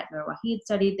Indonesia, that Nur Wahid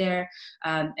studied there,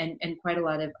 and quite a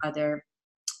lot of other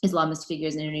Islamist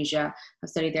figures in Indonesia have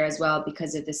studied there as well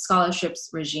because of the scholarships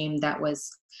regime that was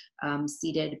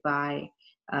seeded by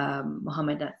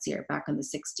Muhammad Natsir back in the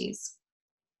 60s.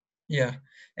 Yeah,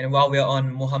 and while we're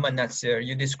on Muhammad Natsir,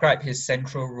 you describe his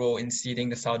central role in seeding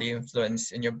the Saudi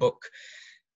influence in your book,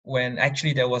 when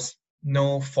actually there was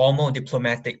no formal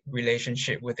diplomatic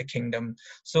relationship with the kingdom.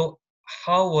 So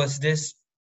how was this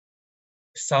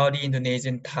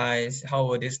Saudi-Indonesian ties, how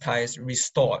were these ties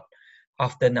restored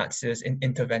after Natsir's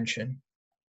intervention?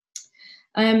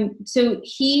 So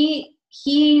he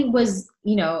was,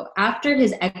 after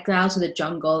his exile to the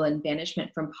jungle and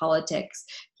banishment from politics,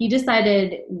 he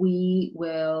decided we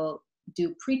will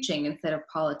do preaching instead of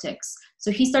politics.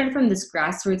 So he started from this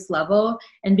grassroots level,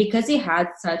 and because he had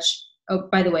such, oh,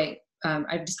 by the way,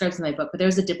 I've described this in my book, but there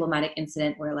was a diplomatic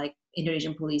incident where like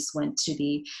Indonesian police went to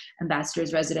the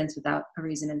ambassador's residence without a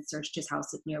reason and searched his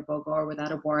house near Bogor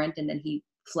without a warrant, and then he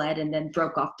fled and then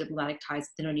broke off diplomatic ties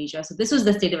with Indonesia. So this was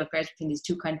the state of affairs between these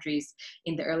two countries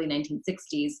in the early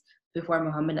 1960s before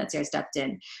Muhammad Natsir stepped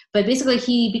in. But basically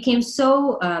he became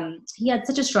he had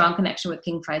such a strong connection with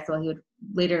King Faisal, he would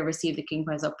later receive the King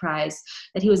Faisal Prize,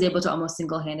 that he was able to almost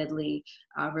single-handedly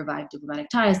revive diplomatic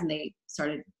ties, and they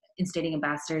started instating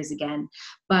ambassadors again.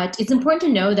 But it's important to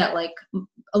know that like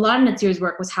a lot of Natsir's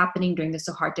work was happening during the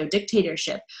Suharto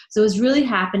dictatorship. So it was really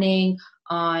happening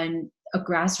on a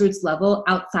grassroots level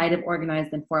outside of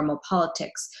organized and formal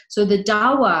politics. So the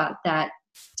dawah that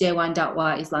Dewan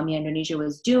Dakwah Islamiyah Indonesia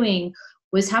was doing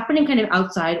was happening kind of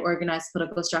outside organized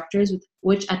political structures,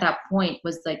 which at that point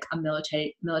was like a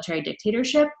military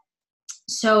dictatorship.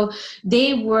 So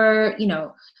they were,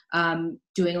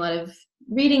 doing a lot of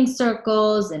reading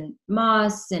circles and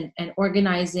mosques and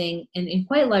organizing in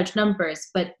quite large numbers,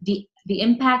 but the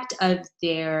impact of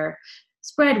their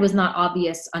spread was not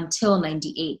obvious until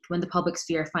 98, when the public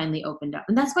sphere finally opened up.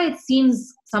 And that's why it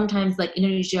seems sometimes like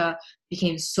Indonesia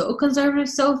became so conservative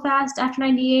so fast after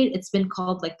 98. It's been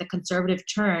called like the conservative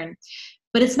turn.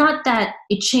 But it's not that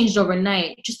it changed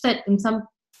overnight, just that in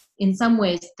some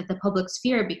ways that the public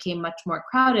sphere became much more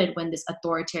crowded when this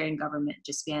authoritarian government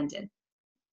disbanded.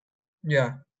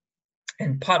 Yeah.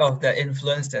 And part of the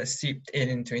influence that seeped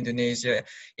into Indonesia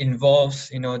involves,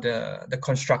 the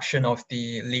construction of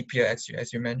the leap year, as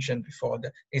you mentioned before,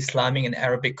 the Islamic and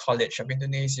Arabic College of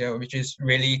Indonesia, which is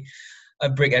really a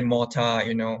brick and mortar,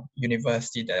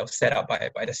 university that was set up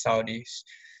by the Saudis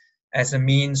as a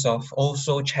means of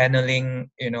also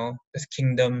channeling, the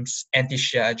kingdom's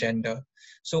anti-Shia agenda.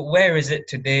 So where is it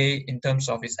today in terms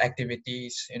of its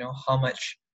activities? How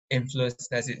much influence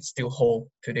does it still hold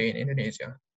today in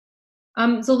Indonesia?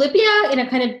 So Libya, in a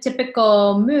kind of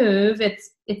typical move,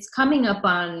 it's coming up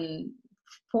on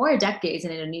 4 decades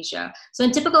in Indonesia. So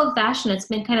in typical fashion, it's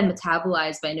been kind of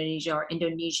metabolized by Indonesia or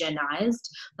Indonesianized,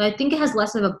 but I think it has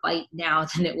less of a bite now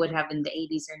than it would have in the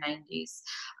 80s or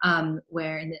 90s,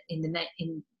 where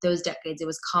in those decades, it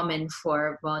was common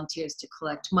for volunteers to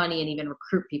collect money and even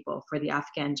recruit people for the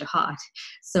Afghan jihad.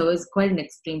 So it was quite an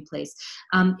extreme place.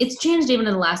 It's changed even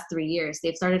in the last 3 years.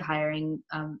 They've started hiring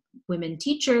women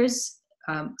teachers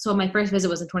so my first visit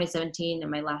was in 2017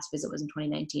 and my last visit was in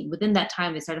 2019. Within that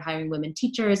time, they started hiring women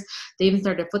teachers. They even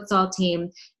started a futsal team,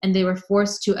 and they were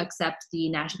forced to accept the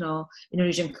national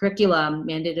Indonesian curriculum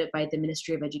mandated by the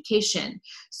Ministry of Education.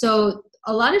 So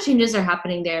a lot of changes are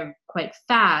happening there quite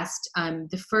fast.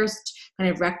 The first kind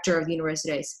of rector of the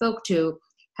university I spoke to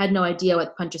had no idea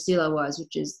what Pancasila was,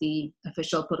 which is the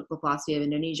official political philosophy of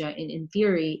Indonesia. In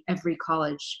theory, every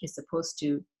college is supposed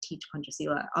to teach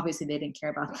Pancasila. Obviously, they didn't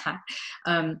care about that.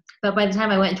 But by the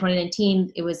time I went in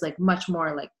 2019, it was like much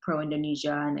more like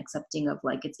pro-Indonesia and accepting of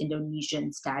like its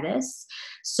Indonesian status.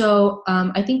 So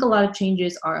I think a lot of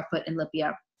changes are afoot in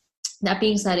Libya. That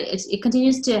being said, it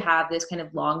continues to have this kind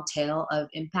of long tail of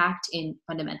impact in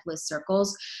fundamentalist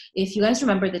circles. If you guys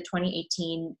remember the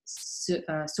 2018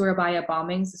 Surabaya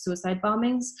bombings, the suicide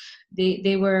bombings,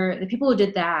 they were, the people who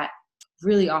did that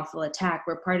really awful attack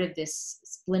were part of this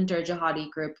splinter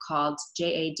jihadi group called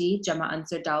JAD, Jamaah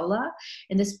Ansar Daulah.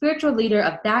 And the spiritual leader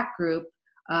of that group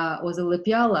was a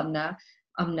Libya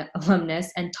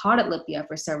alumnus and taught at Libya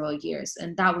for several years.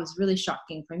 And that was really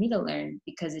shocking for me to learn,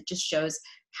 because it just shows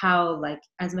how, like,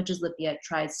 as much as Libya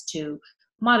tries to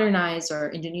modernize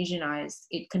or Indonesianize,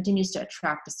 it continues to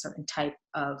attract a certain type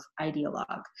of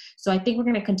ideologue. So I think we're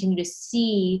going to continue to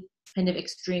see kind of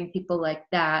extreme people like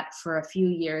that for a few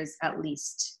years at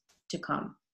least to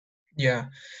come. Yeah,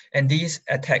 and these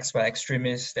attacks by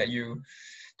extremists that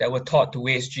were taught to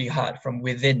wage jihad from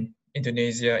within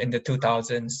Indonesia in the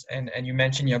 2000s, and you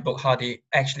mentioned in your book how they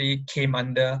actually came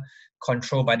under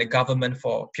control by the government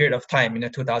for a period of time in the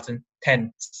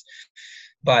 2010s,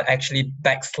 but actually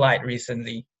backslide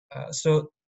recently. So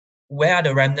where are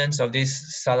the remnants of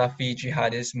these Salafi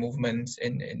jihadist movements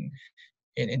in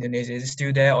Indonesia? Is it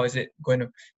still there, or is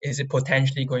it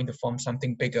potentially going to form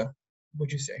something bigger,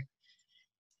 would you say?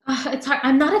 It's hard.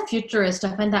 I'm not a futurist.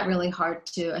 I find that really hard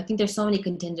to. I think there's so many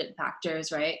contingent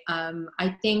factors, right?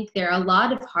 I think there are a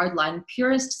lot of hardline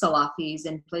purist Salafis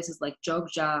in places like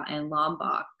Jogja and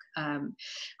Lombok,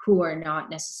 who are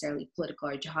not necessarily political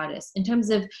or jihadists. In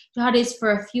terms of jihadists,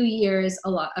 for a few years,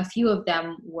 a few of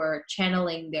them were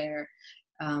channeling their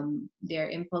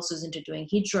impulses into doing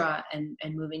hijrah and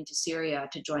moving to Syria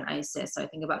to join ISIS. So I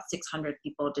think about 600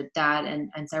 people did that,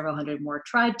 and several hundred more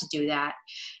tried to do that.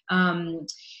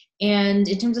 And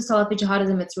in terms of Salafi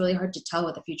jihadism, it's really hard to tell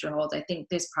what the future holds. I think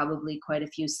there's probably quite a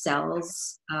few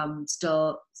cells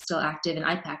still active, and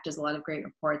IPAC does a lot of great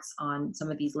reports on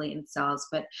some of these latent cells.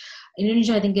 But in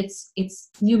Indonesia, I think it's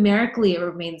numerically, it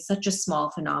remains such a small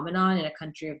phenomenon in a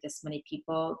country of this many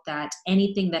people that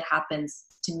anything that happens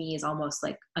to me is almost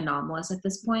like anomalous at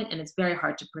this point, and it's very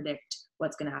hard to predict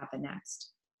what's going to happen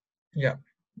next. Yeah.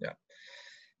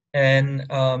 And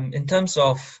in terms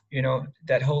of,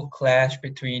 that whole clash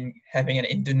between having an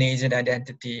Indonesian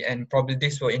identity, and probably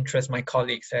this will interest my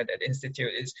colleagues at the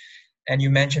Institute, and you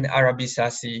mentioned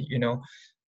Arabisasi,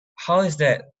 how is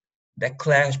that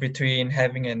clash between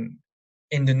having an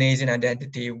Indonesian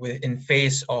identity in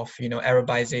face of,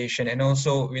 Arabization, and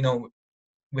also,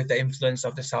 with the influence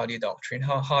of the Saudi doctrine?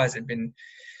 How has it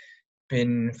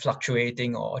been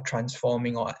fluctuating or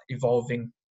transforming or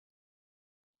evolving?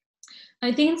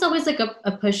 I think it's always like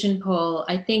a push and pull.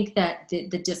 I think that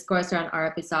the discourse around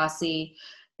Arabisasi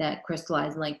that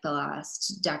crystallized in like the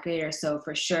last decade or so,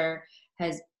 for sure,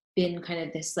 has been kind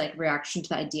of this like reaction to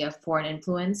the idea of foreign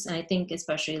influence. And I think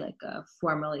especially like a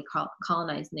formerly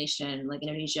colonized nation like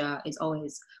Indonesia is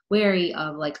always wary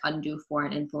of like undue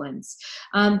foreign influence.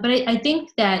 But I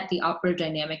think that the operative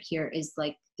dynamic here is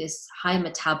like this high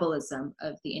metabolism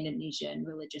of the Indonesian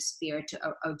religious sphere to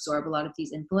absorb a lot of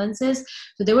these influences.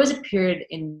 So there was a period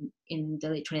in the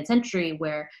late 20th century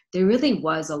where there really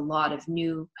was a lot of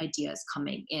new ideas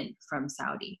coming in from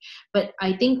Saudi. But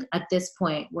I think at this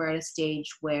point, we're at a stage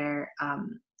where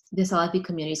the Salafi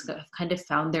communities have kind of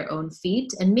found their own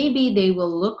feet, and maybe they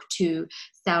will look to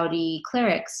Saudi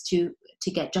clerics to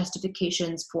get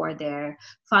justifications for their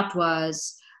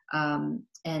fatwas,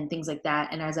 and things like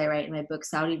that. And as I write in my book,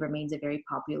 Saudi remains a very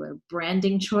popular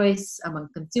branding choice among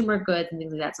consumer goods and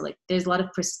things like that. So like there's a lot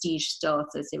of prestige still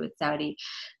associated with Saudi.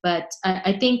 But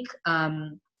I think,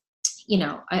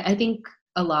 I think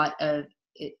a lot of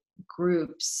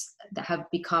groups that have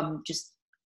become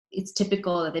it's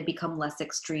typical that they become less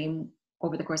extreme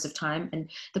over the course of time. And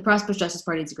the Prosperous Justice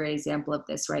Party is a great example of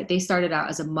this, right? They started out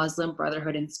as a Muslim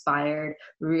Brotherhood inspired,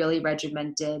 really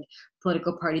regimented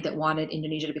political party that wanted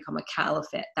Indonesia to become a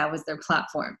caliphate. That was their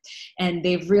platform. And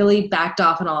they've really backed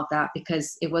off on all of that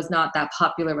because it was not that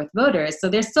popular with voters. So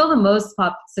they're still the most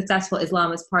successful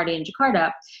Islamist party in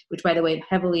Jakarta, which by the way,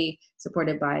 heavily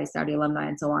supported by Saudi alumni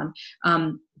and so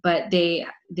on. but they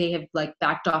have like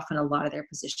backed off on a lot of their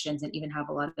positions and even have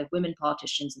a lot of women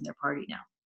politicians in their party now.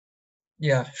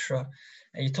 Yeah, sure.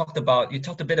 And you talked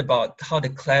a bit about how the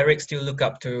clerics still look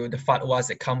up to the fatwas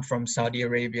that come from Saudi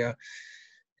Arabia.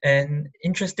 And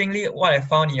interestingly, what I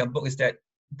found in your book is that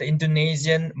the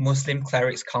Indonesian Muslim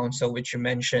Clerics Council, which you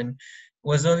mentioned,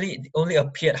 was only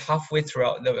appeared halfway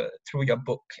through your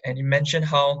book, and you mentioned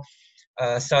how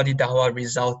Saudi Dawah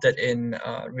resulted in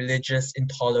religious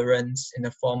intolerance in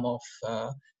the form of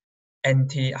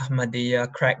anti-Ahmadiyya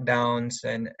crackdowns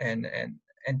and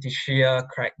anti-Shia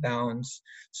crackdowns.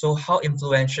 So how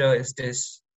influential is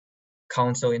this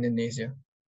council in Indonesia?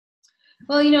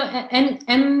 Well,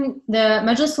 and the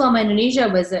Majelis Ulama Indonesia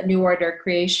was a new order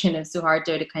creation of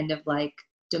Suharto to kind of like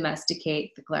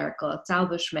domesticate the clerical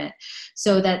establishment.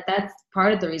 So that's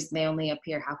part of the reason they only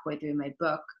appear halfway through my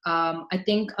book. I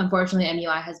think, unfortunately,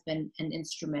 MUI has been an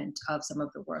instrument of some of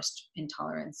the worst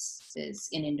intolerances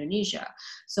in Indonesia.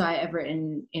 So I have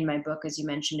written in my book, as you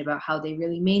mentioned, about how they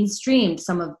really mainstreamed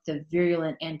some of the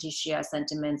virulent anti-Shia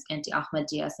sentiments,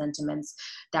 anti-Ahmadiyya sentiments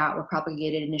that were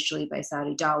propagated initially by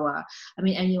Saudi Dawah. I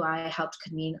mean, MUI helped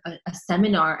convene a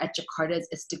seminar at Jakarta's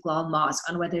Istiqlal Mosque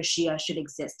on whether Shia should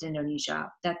exist in Indonesia.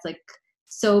 That's like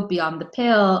so beyond the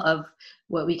pale of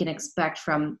what we can expect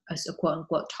from a quote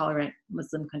unquote tolerant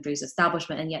Muslim country's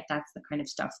establishment. And yet that's the kind of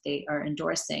stuff they are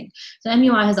endorsing. So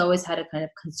MUI has always had a kind of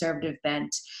conservative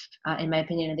bent, in my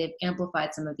opinion, and they've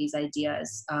amplified some of these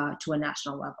ideas to a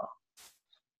national level.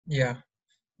 Yeah,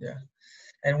 yeah.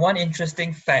 And one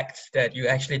interesting fact that you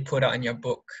actually put out in your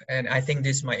book, and I think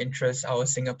this might interest our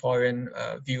Singaporean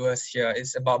viewers here,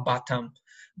 is about Batam,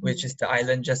 which is the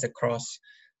island just across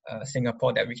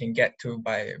Singapore that we can get to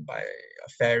by a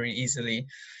ferry easily.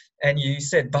 And you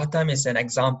said Batam is an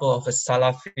example of a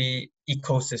Salafi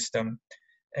ecosystem.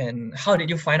 And how did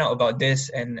you find out about this,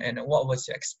 and what was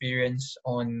your experience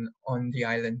on the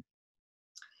island?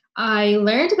 I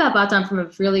learned about Batam from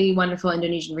a really wonderful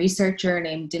Indonesian researcher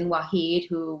named Din Wahid,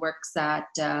 who works at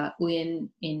UIN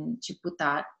in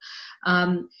Ciputat.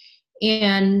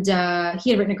 And he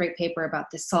had written a great paper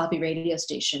about this Salafi radio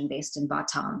station based in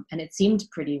Batam. And it seemed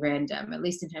pretty random, at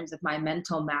least in terms of my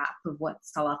mental map of what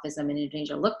Salafism in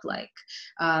Indonesia looked like.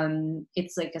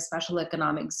 It's like a special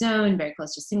economic zone, very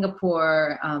close to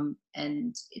Singapore.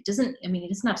 And it doesn't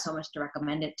have so much to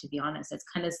recommend it, to be honest. It's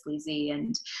kind of sleazy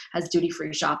and has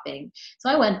duty-free shopping. So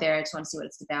I went there, I just want to see what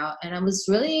it's about. And I was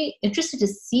really interested to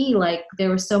see, like, there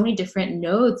were so many different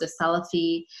nodes of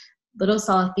little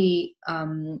Salafi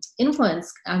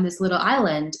influence on this little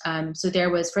island. So there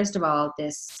was, first of all,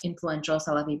 this influential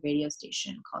Salafi radio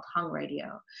station called Hang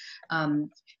Radio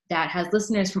that has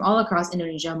listeners from all across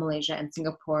Indonesia, Malaysia, and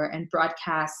Singapore, and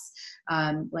broadcasts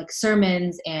like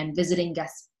sermons and visiting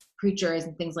guest preachers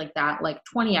and things like that, like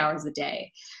 20 hours a day.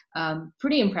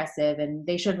 Pretty impressive. And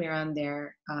they showed me around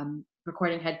their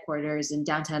recording headquarters in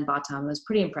downtown Batam. It was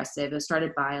pretty impressive. It was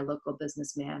started by a local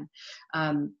businessman.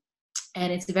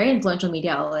 And it's a very influential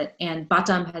media outlet. And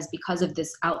Batam has, because of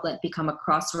this outlet, become a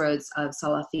crossroads of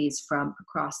Salafis from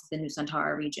across the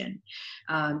Nusantara region,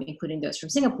 including those from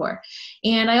Singapore.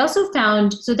 And I also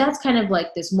found, so that's kind of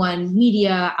like this one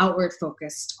media outward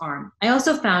focused arm. I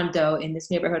also found, though, in this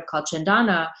neighborhood called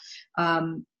Cendana,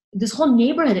 this whole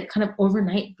neighborhood had kind of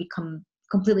overnight become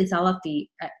completely Salafi.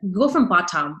 Go from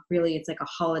Batam, really, it's like a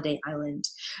holiday island.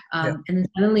 And then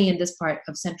suddenly in this part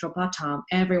of central Batam,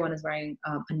 everyone is wearing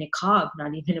a niqab,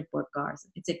 not even a burqa.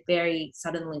 It's like very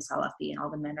suddenly Salafi, and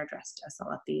all the men are dressed as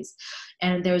Salafis.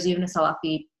 And there was even a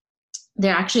Salafi.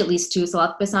 There are actually at least 2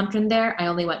 Salafi pesantren there. I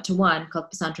only went to one called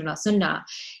Pesantren Al Sunnah.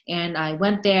 And I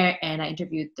went there and I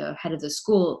interviewed the head of the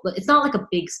school. It's not like a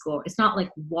big school. It's not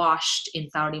like washed in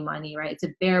Saudi money, right? It's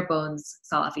a bare bones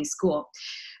Salafi school.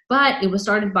 But it was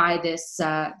started by this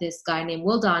guy named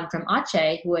Wildan from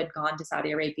Aceh, who had gone to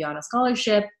Saudi Arabia on a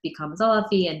scholarship, become a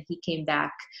Salafi, and he came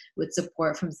back with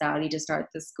support from Saudi to start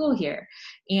the school here.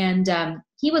 And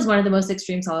he was one of the most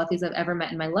extreme Salafis I've ever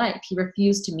met in my life. He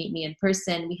refused to meet me in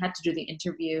person. We had to do the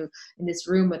interview in this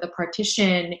room with a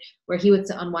partition where he would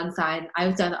sit on one side, I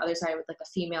would sit on the other side with like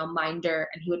a female minder,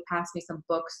 and he would pass me some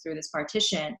books through this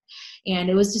partition. And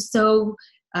it was just so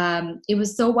it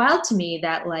was so wild to me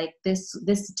that like this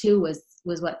too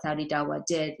was what Saudi Dawah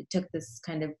did. It took this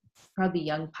kind of probably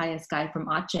young pious guy from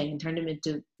Aceh and turned him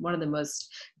into one of the most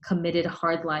committed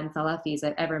hardline Salafis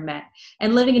I've ever met,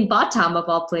 and living in Batam of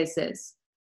all places.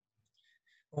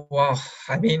 Wow,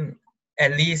 I mean,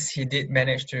 at least you did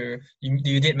manage to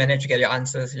get your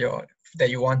answers that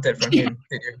you wanted from him,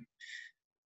 did you?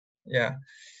 Yeah.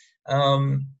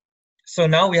 So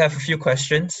now we have a few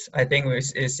questions. I think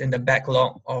it's in the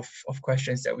backlog of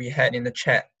questions that we had in the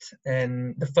chat.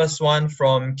 And the first one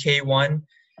from K1,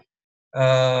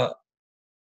 uh,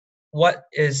 what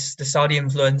is the Saudi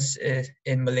influence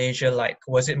in Malaysia like?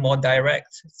 Was it more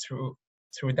direct through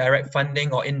direct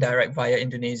funding or indirect via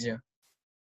Indonesia?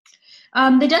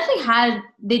 They definitely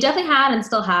had and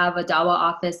still have a Dawa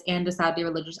office and a Saudi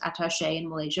religious attaché in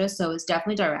Malaysia, so it's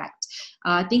definitely direct.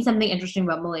 I think something interesting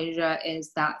about Malaysia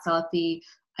is that Salafi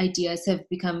ideas have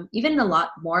become even a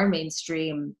lot more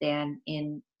mainstream than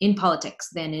in politics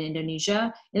than in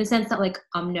Indonesia, in the sense that like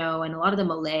UMNO and a lot of the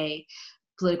Malay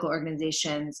political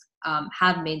organizations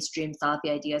have mainstream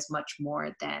Salafi ideas much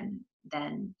more than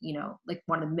like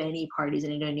one of the many parties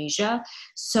in Indonesia.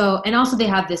 So, and also they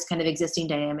have this kind of existing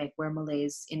dynamic where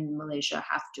Malays in Malaysia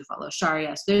have to follow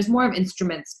Sharia. So there's more of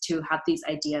instruments to have these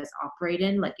ideas operate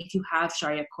in. Like if you have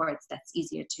Sharia courts, that's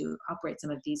easier to operate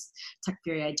some of these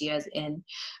takfiri ideas in.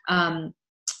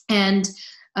 And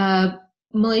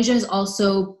Malaysia is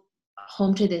also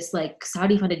home to this like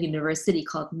Saudi-funded university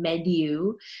called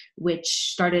MedU, which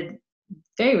started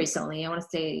very recently, I want to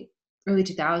say early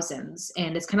 2000s,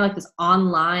 and it's kind of like this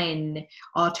online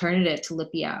alternative to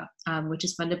Libya, which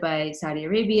is funded by Saudi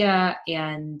Arabia,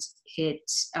 and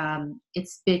it's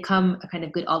become a kind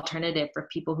of good alternative for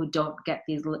people who don't get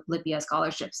these Libya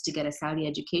scholarships to get a Saudi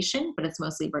education, but it's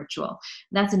mostly virtual.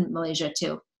 That's in Malaysia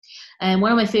too. And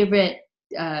one of my favorite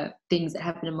things that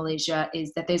happen in Malaysia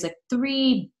is that there's like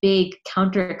 3 big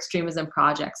counter-extremism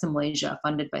projects in Malaysia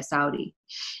funded by Saudi.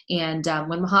 And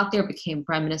when Mahathir became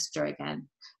prime minister again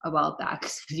a while back,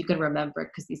 if you can remember,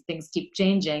 because these things keep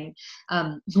changing,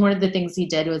 one of the things he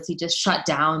did was he just shut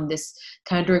down this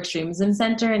counter-extremism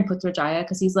center in Putrajaya,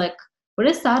 because he's like, what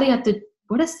does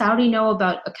Saudi know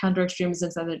about a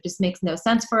counter-extremism center? It just makes no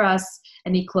sense for us.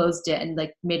 And he closed it and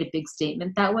like made a big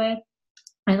statement that way.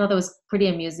 I thought that was pretty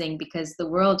amusing because the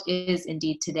world is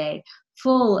indeed today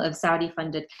full of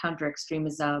Saudi-funded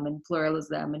counter-extremism and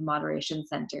pluralism and moderation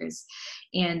centers.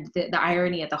 And the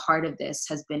irony at the heart of this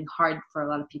has been hard for a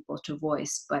lot of people to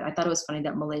voice, but I thought it was funny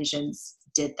that Malaysians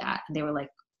did that. And they were like,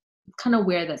 kind of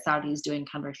weird that Saudi is doing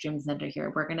counter-extremism center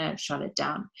here. We're going to shut it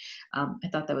down. I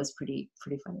thought that was pretty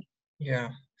funny. Yeah.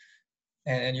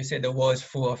 And you said the world is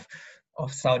full of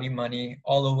Saudi money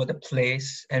all over the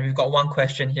place. And we've got one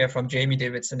question here from Jamie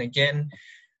Davidson again.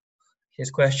 His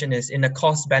question is, in a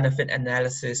cost-benefit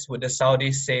analysis, would the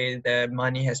Saudis say their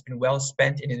money has been well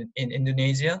spent in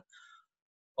Indonesia,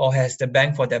 or has the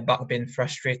bang for their buck been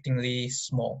frustratingly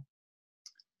small?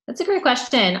 That's a great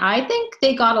question. I think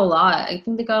they got a lot. I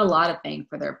think they got a lot of bang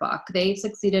for their buck. They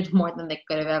succeeded more than they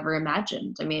could have ever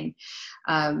imagined. I mean,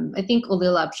 I think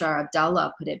Ulil Abshar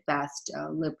Abdallah put it best, a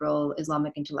liberal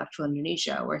Islamic intellectual in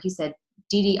Indonesia, where he said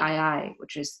DDII,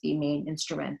 which is the main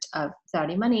instrument of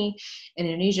Saudi money in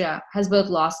Indonesia, has both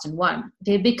lost and won.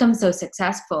 They've become so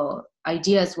successful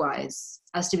ideas-wise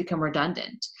as to become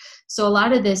redundant. So a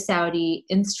lot of the Saudi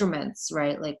instruments,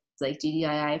 right, like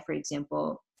DDII, for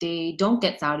example, they don't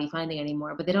get Saudi funding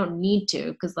anymore, but they don't need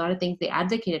to because a lot of things they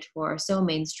advocated for are so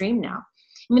mainstream now.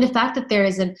 I mean, the fact that there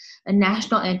is a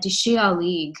national anti-Shia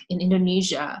league in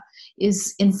Indonesia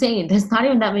is insane. There's not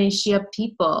even that many Shia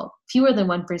people, fewer than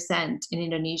 1% in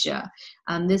Indonesia.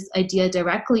 This idea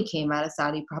directly came out of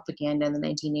Saudi propaganda in the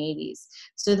 1980s.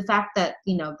 So the fact that,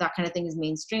 that kind of thing is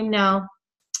mainstream now,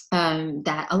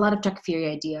 that a lot of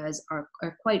takfiri ideas are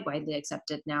quite widely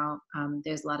accepted now.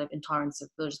 There's a lot of intolerance of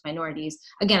religious minorities.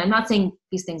 Again, I'm not saying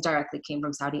these things directly came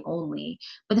from Saudi only,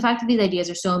 but the fact that these ideas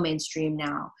are so mainstream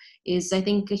now is, I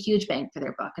think, a huge bang for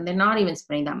their buck. And they're not even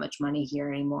spending that much money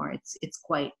here anymore. I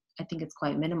think it's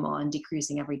quite minimal and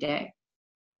decreasing every day.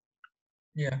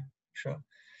 Yeah, sure.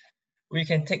 We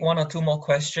can take 1 or 2 more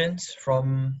questions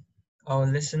from our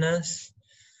listeners.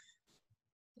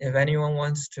 If anyone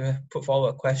wants to put forward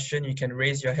a question, you can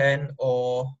raise your hand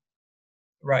or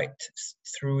write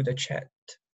through the chat.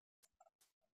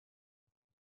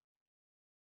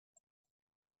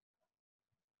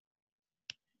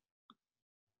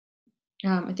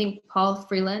 I think Paul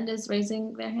Freeland is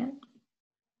raising their hand.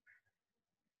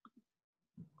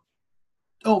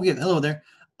 Oh, yeah. Hello there.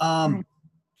 I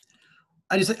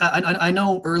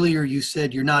know earlier you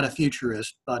said you're not a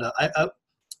futurist, but I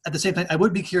at the same time, I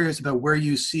would be curious about where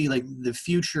you see like the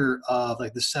future of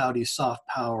like the Saudi soft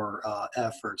power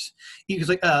efforts, because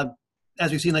like as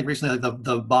we've seen like recently, like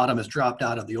the bottom has dropped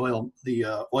out of the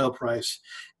oil price,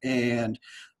 and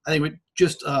I think we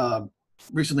just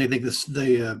recently I think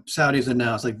the Saudis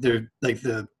announced like they're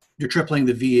tripling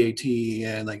the VAT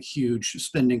and like huge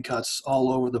spending cuts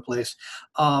all over the place,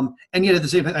 and yet at the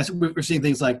same time we're seeing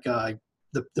things like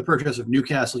the purchase of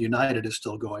Newcastle United is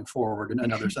still going forward,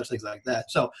 and other such things like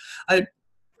that. So, are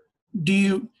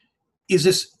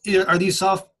these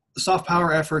soft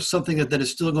power efforts something that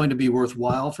is still going to be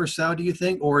worthwhile for Saudi, you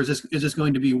think, or is this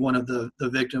going to be one of the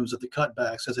victims of the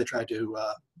cutbacks as they try to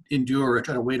endure or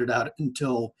try to wait it out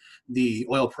until the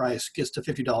oil price gets to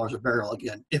 $50 a barrel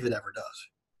again, if it ever does?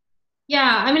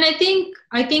 Yeah, I mean, I think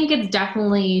it's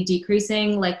definitely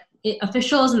decreasing. Like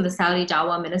officials in the Saudi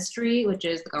Dawah Ministry, which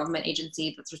is the government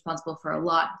agency that's responsible for a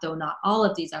lot, though not all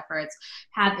of these efforts,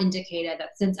 have indicated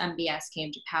that since MBS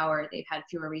came to power, they've had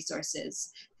fewer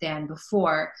resources than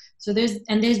before. So there's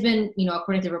been,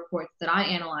 according to the reports that I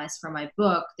analyzed for my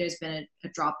book, there's been a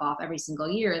drop off every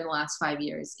single year in the last 5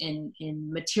 years in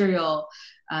material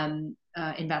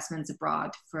investments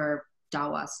abroad for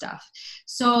Dawa stuff.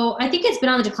 So I think it's been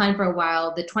on the decline for a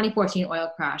while. The 2014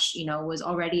 oil crash, was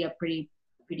already a pretty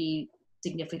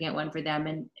significant one for them,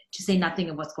 and to say nothing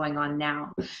of what's going on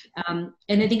now. And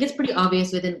I think it's pretty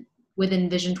obvious within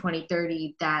Vision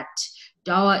 2030 that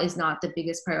Dawa is not the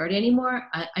biggest priority anymore.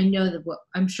 I know that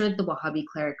I'm sure the Wahhabi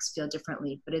clerics feel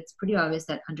differently, but it's pretty obvious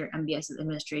that under MBS's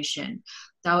administration,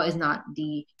 Dawa is not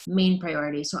the main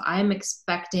priority. So I'm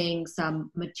expecting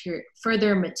some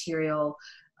further material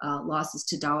losses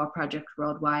to Dawa project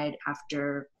worldwide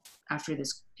after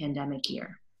this pandemic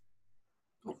year.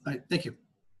 All right, thank you.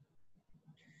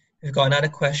 We've got another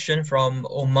question from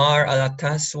Omar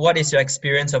Alatas. What is your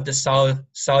experience of the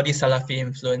Saudi Salafi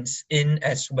influence in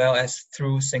as well as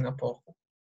through Singapore?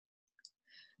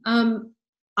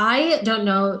 I don't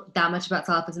know that much about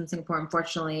Salafism in Singapore,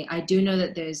 unfortunately. I do know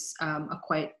that there's a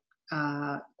quite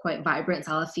vibrant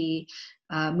Salafi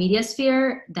media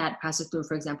sphere that passes through,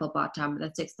 for example, Batam.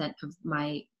 That's the extent of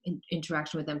my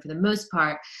interaction with them for the most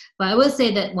part. But I will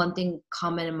say that one thing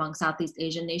common among Southeast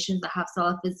Asian nations that have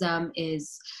Salafism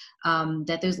is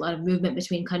that there's a lot of movement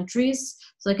between countries.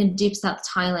 So like in Deep South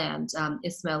Thailand,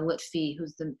 Ismail Lutfi,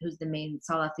 who's the main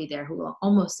Salafi there, who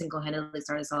almost single-handedly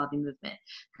started the Salafi movement,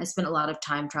 has spent a lot of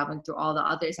time traveling through all the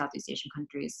other Southeast Asian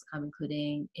countries,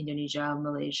 including Indonesia,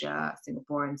 Malaysia,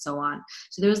 Singapore, and so on.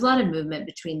 So there was a lot of movement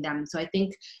between them. So I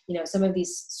think, some of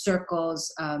these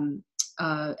circles,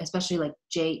 especially like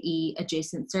JE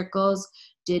adjacent circles,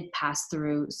 did pass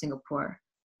through Singapore.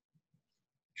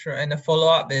 Sure. And the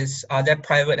follow-up is, are there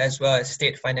private as well as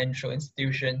state financial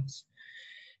institutions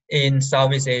in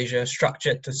Southeast Asia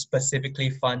structured to specifically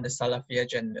fund the Salafi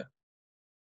agenda?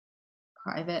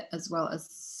 Private as well as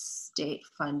state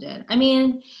funded. I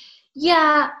mean,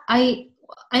 yeah, I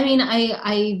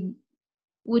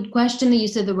would question the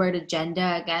use of the word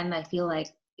agenda. Again, I feel like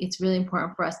it's really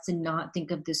important for us to not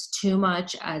think of this too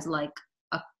much as like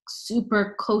a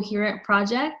super coherent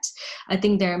project. I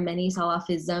think there are many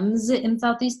Salafisms in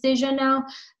Southeast Asia now.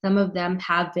 Some of them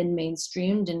have been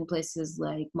mainstreamed in places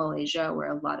like Malaysia,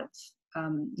 where a lot of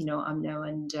UMNO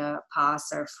and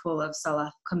PAS are full of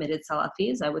committed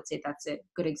Salafis. I would say that's a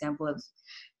good example of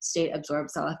state-absorbed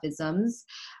Salafisms.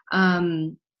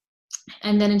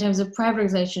 And then in terms of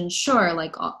privatization, sure,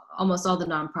 like almost all the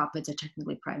nonprofits are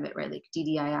technically private, right? Like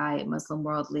DDII, Muslim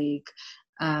World League,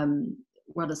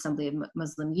 World Assembly of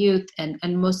Muslim Youth, and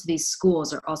most of these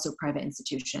schools are also private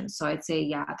institutions. So I'd say,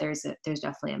 yeah, there's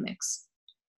definitely a mix.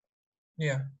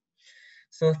 Yeah.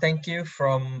 So thank you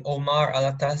from Omar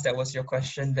Alatas. That was your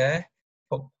question there.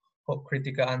 Hope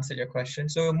Krithika answered your question.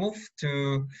 So we'll move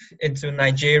into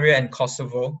Nigeria and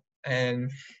Kosovo. And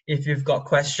if you've got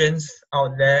questions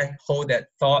out there, hold that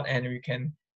thought and we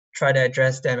can try to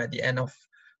address them at the end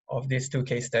of these two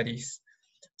case studies.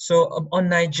 So on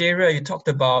Nigeria, you talked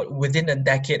about within a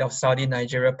decade of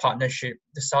Saudi-Nigeria partnership,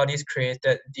 the Saudis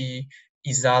created the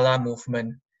Izala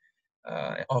movement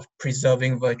of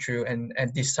preserving virtue and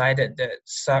decided that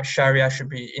Sharia should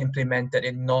be implemented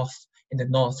in the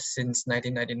north since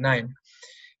 1999.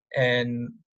 And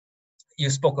you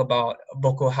spoke about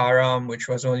Boko Haram, which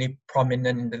was only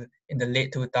prominent in the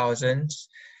late 2000s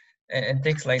and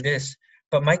things like this.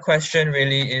 But my question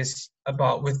really is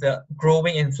about, with the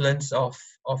growing influence of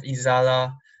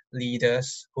Izala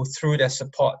leaders who threw their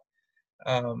support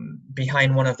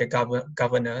behind one of the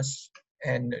governors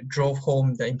and drove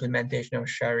home the implementation of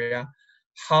Sharia,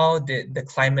 how did the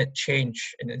climate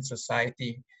change in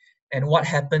society? And what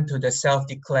happened to the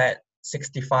self-declared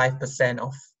 65%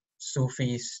 of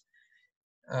Sufis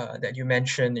that you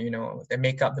mentioned, that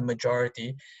make up the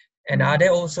majority? And are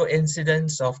there also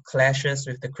incidents of clashes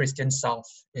with the Christian South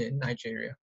in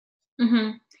Nigeria?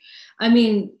 Mm-hmm. I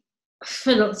mean,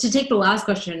 to take the last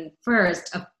question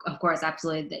first, of of course,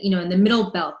 absolutely. In the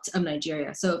middle belt of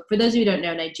Nigeria. So for those of you who don't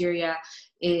know, Nigeria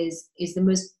is the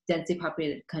most densely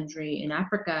populated country in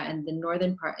Africa, and the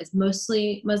northern part is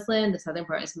mostly Muslim, the southern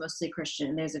part is mostly Christian.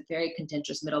 And there's a very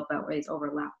contentious middle belt where these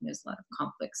overlap, and there's a lot of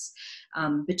conflicts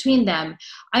between them.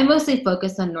 I mostly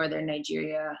focus on northern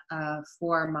Nigeria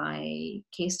for my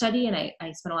case study, and I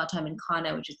spent a lot of time in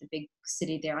Kano, which is the big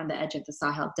city there on the edge of the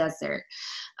Sahel Desert.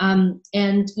 And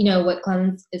what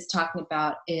Clemens is talking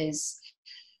about is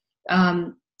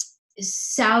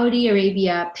Saudi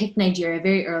Arabia picked Nigeria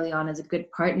very early on as a good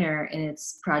partner in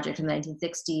its project in the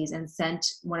 1960s and sent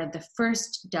one of the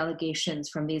first delegations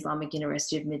from the Islamic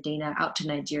University of Medina out to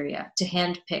Nigeria to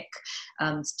handpick.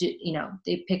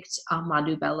 They picked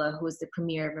Ahmadu Bello, who was the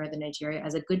premier of northern Nigeria,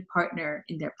 as a good partner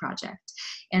in their project.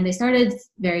 And they started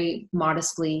very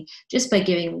modestly just by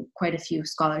giving quite a few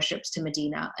scholarships to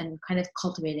Medina and kind of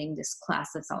cultivating this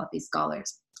class of Salafi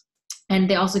scholars. And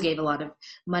they also gave a lot of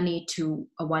money to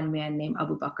one man named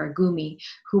Abu Bakr Gumi,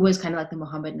 who was kind of like the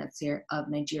Muhammad Nasir of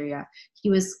Nigeria. He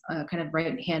was a kind of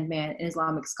right-hand man, an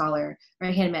Islamic scholar,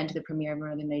 right-hand man to the premier of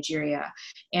northern Nigeria.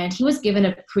 And he was given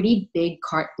a pretty big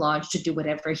carte blanche to do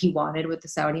whatever he wanted with the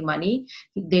Saudi money.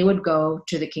 They would go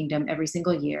to the kingdom every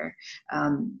single year,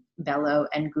 Bello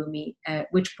and Gumi,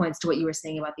 which points to what you were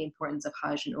saying about the importance of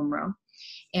Hajj and Umrah.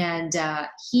 And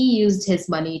he used his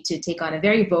money to take on a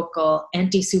very vocal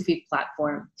anti-Sufi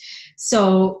platform.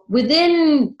 So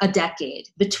within a decade,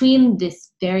 between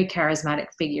this very charismatic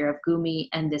figure of Gumi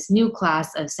and this new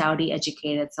class of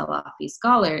Saudi-educated Salafi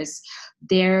scholars,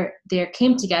 there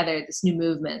came together this new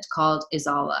movement called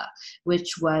Izala,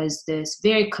 which was this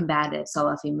very combative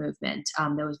Salafi movement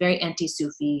that was very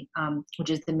anti-Sufi, which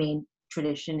is the main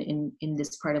tradition in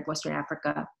this part of Western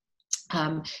Africa.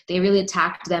 They really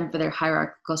attacked them for their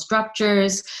hierarchical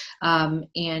structures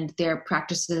and their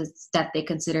practices that they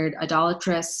considered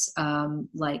idolatrous,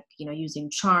 like using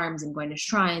charms and going to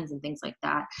shrines and things like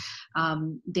that.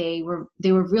 They were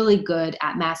really good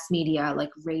at mass media,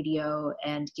 like radio,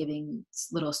 and giving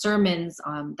little sermons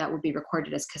that would be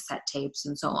recorded as cassette tapes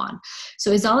and so on.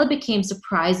 So Izala became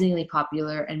surprisingly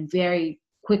popular and very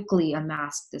quickly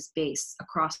amassed this base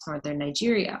across northern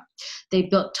Nigeria. They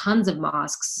built tons of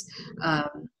mosques,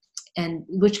 and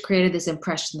which created this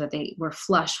impression that they were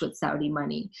flush with Saudi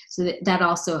money. So that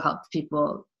also helped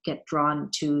people get drawn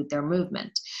to their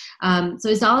movement. So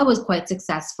Izala was quite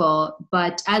successful,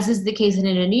 but as is the case in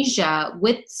Indonesia,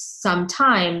 with some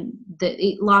time,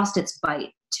 it lost its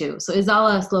bite too. So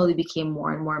Izala slowly became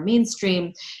more and more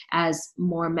mainstream as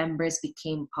more members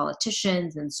became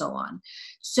politicians and so on.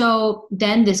 So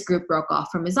then this group broke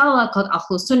off from Izala called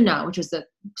Ahlus Sunnah, which was a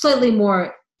slightly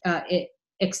more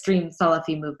extreme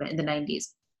Salafi movement in the 90s.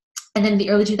 And then in the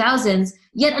early 2000s,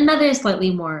 yet another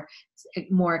slightly more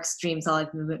extreme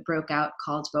Salafi movement broke out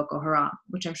called Boko Haram,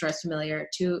 which I'm sure is familiar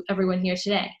to everyone here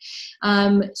today.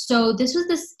 So this was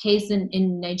this case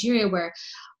in Nigeria where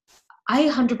I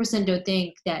 100% don't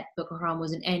think that Boko Haram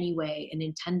was in any way an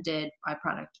intended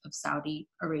byproduct of Saudi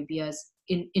Arabia's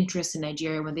interest in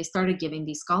Nigeria when they started giving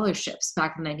these scholarships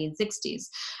back in the 1960s.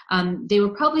 They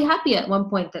were probably happy at one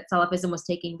point that Salafism was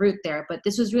taking root there, but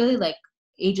this was really like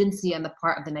agency on the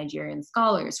part of the Nigerian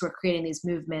scholars who are creating these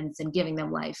movements and giving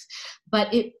them life.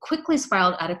 But it quickly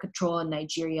spiraled out of control in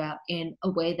Nigeria in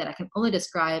a way that I can only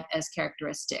describe as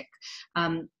characteristic.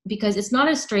 Because it's not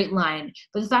a straight line,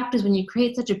 but the fact is when you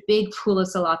create such a big pool of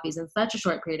Salafis in such a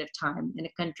short period of time in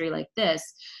a country like this,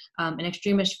 an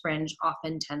extremist fringe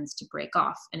often tends to break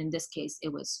off. And in this case,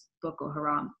 it was Boko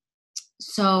Haram.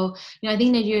 So, I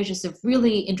think Nigeria is just a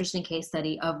really interesting case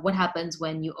study of what happens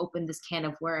when you open this can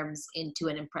of worms into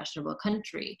an impressionable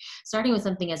country, starting with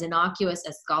something as innocuous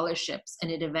as scholarships, and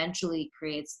it eventually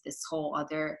creates this whole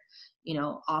other,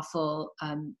 awful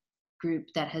group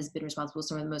that has been responsible for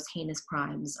some of the most heinous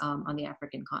crimes on the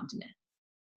African continent.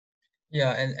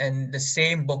 Yeah, and the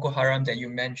same Boko Haram that you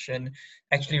mentioned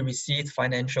actually received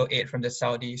financial aid from the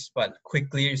Saudis, but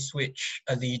quickly switched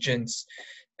allegiance.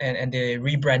 And they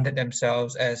rebranded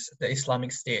themselves as the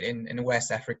Islamic State in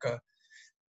West Africa.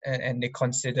 And they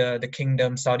consider the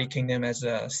Saudi kingdom, as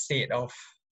a state of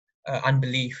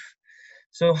unbelief.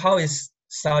 So how is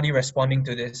Saudi responding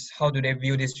to this? How do they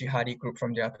view this jihadi group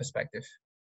from their perspective?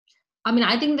 I mean,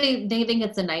 I think they think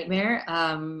it's a nightmare.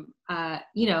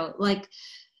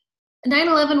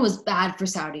 9/11 was bad for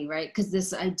Saudi, right? Because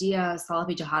this idea of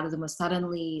Salafi jihadism was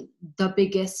suddenly the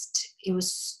biggest.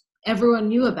 Everyone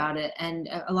knew about it, and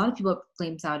a lot of people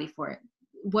blame Saudi for it.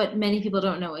 What many people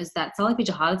don't know is that Salafi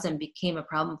jihadism became a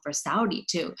problem for Saudi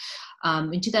too.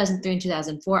 In 2003 and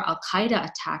 2004, Al-Qaeda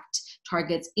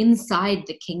targets inside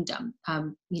the kingdom,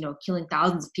 killing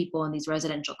thousands of people in these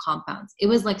residential compounds. It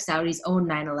was like Saudi's own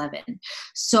 9/11.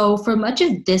 So for much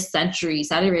of this century,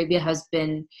 Saudi Arabia has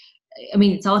been,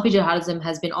 Salafi jihadism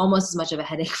has been almost as much of a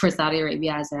headache for Saudi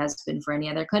Arabia as it has been for any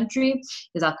other country,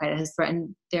 because Al-Qaeda has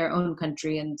threatened their own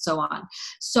country and so on.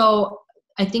 So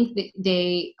I think that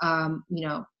they,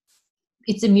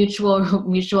 it's a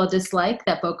mutual dislike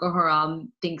that Boko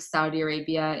Haram thinks Saudi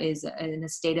Arabia is in a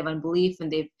state of unbelief, and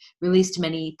they've released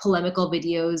many polemical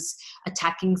videos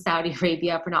attacking Saudi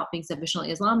Arabia for not being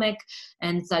sufficiently Islamic,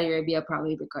 and Saudi Arabia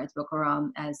probably regards Boko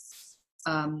Haram as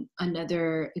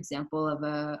another example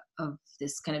of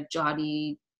this kind of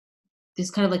jihadi, this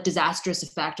kind of like disastrous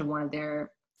effect of one of their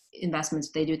investments,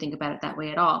 if they do think about it that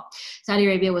way at all. Saudi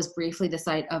Arabia was briefly the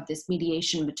site of this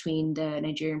mediation between the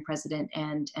Nigerian president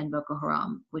and Boko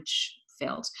Haram, which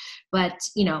failed. But,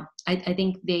 I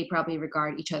think they probably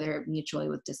regard each other mutually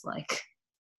with dislike.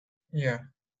 Yeah.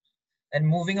 And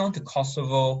moving on to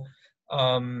Kosovo,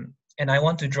 and I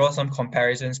want to draw some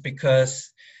comparisons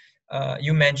because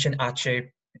you mentioned Aceh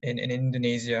in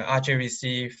Indonesia. Aceh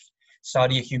received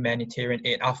Saudi humanitarian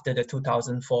aid after the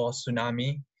 2004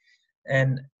 tsunami.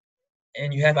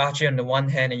 And you have Aceh on the one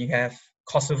hand, and you have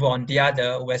Kosovo on the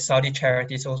other, where Saudi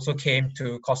charities also came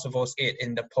to Kosovo's aid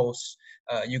in the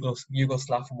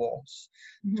post-Yugoslav wars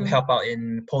to help out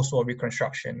in post-war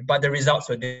reconstruction. But the results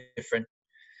were different.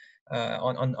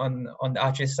 On the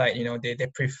Aceh side, they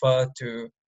prefer to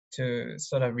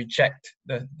sort of reject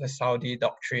the Saudi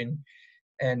doctrine,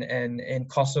 and in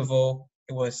Kosovo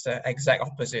it was the exact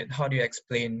opposite. How do you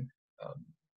explain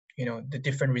the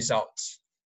different results?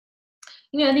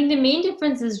 I think the main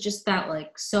difference is just that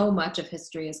so much of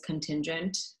history is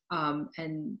contingent.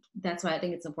 And that's why I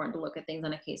think it's important to look at things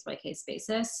on a case-by-case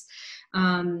basis.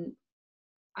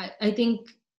 I think,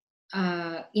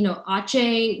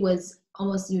 Aceh was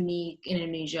almost unique in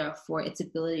Indonesia for its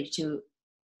ability to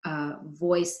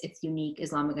voice its unique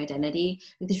Islamic identity.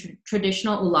 The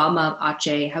traditional ulama of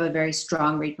Aceh have a very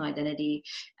strong regional identity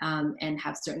and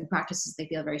have certain practices they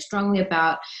feel very strongly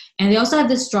about. And they also have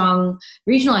this strong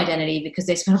regional identity because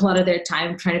they spend a lot of their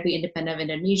time trying to be independent of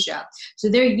Indonesia. So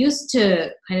they're used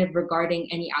to kind of regarding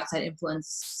any outside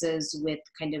influences with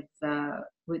kind of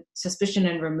with suspicion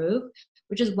and remove,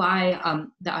 which is why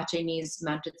the Acehnese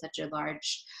mounted such a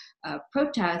large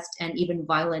protest and even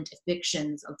violent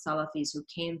evictions of Salafis who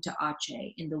came to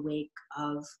Aceh in the wake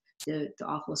of the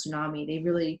awful tsunami. They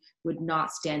really would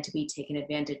not stand to be taken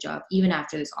advantage of, even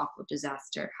after this awful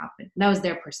disaster happened. And that was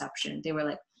their perception. They were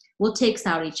like, we'll take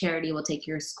Saudi charity, we'll take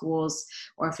your schools,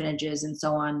 orphanages, and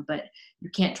so on, but you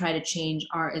can't try to change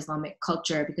our Islamic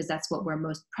culture because that's what we're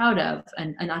most proud of.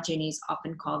 And Acehnese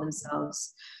often call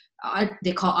themselves,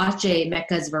 they call Aceh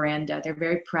Mecca's veranda. They're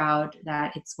very proud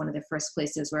that it's one of the first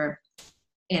places where,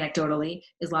 anecdotally,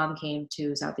 Islam came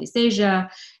to Southeast Asia,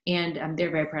 and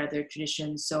they're very proud of their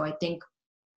traditions. So I think,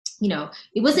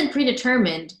 it wasn't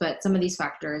predetermined, but some of these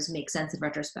factors make sense in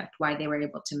retrospect why they were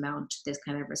able to mount this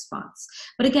kind of response.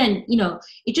 But again,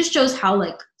 it just shows how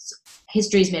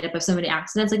history is made up of so many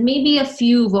accidents. Maybe a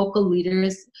few vocal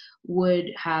leaders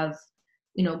would have,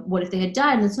 what if they had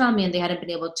died in the tsunami and they hadn't been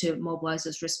able to mobilize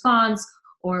this response?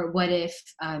 Or what if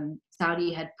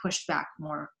Saudi had pushed back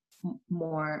more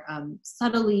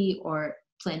subtly, or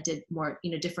planted more,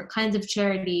 different kinds of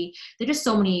charity? There are just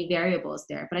so many variables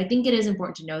there. But I think it is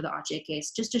important to know the Aceh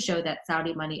case just to show that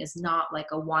Saudi money is not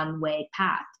like a one-way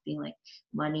path, being like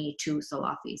money to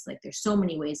Salafis. There's so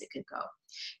many ways it could go.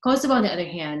 Kosovo, on the other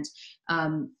hand,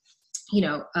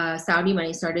 Saudi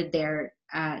money started there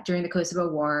during the Kosovo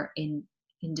War in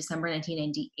December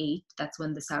 1998. That's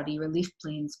when the Saudi relief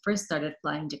planes first started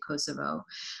flying to Kosovo.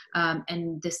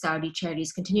 And the Saudi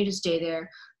charities continue to stay there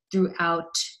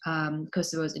throughout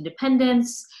Kosovo's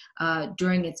independence,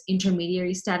 during its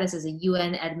intermediary status as a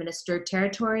UN-administered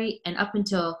territory, and up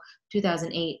until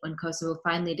 2008, when Kosovo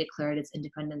finally declared its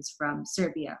independence from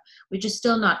Serbia, which is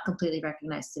still not completely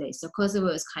recognized today. So Kosovo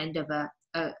is kind of a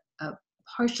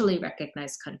partially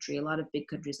recognized country. A lot of big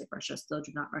countries like Russia still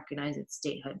do not recognize its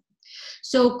statehood.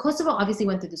 So Kosovo obviously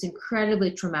went through this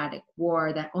incredibly traumatic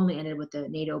war that only ended with the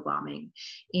NATO bombing.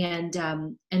 And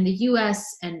the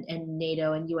US and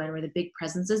NATO and UN were the big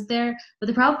presences there. But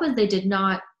the problem was they did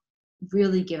not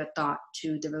really give a thought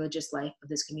to the religious life of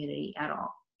this community at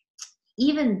all.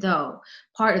 Even though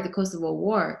part of the Kosovo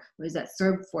War was that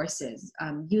Serb forces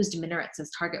used minarets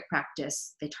as target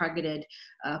practice. They targeted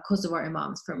Kosovo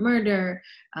imams for murder.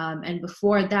 And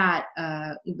before that,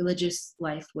 religious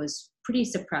life was pretty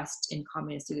suppressed in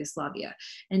communist Yugoslavia.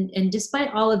 And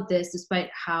despite all of this, despite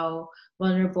how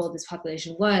vulnerable this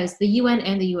population was, the UN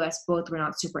and the US both were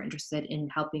not super interested in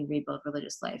helping rebuild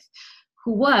religious life.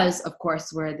 Who was, of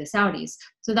course, were the Saudis.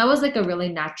 So that was like a really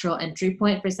natural entry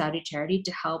point for Saudi Charity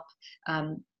to help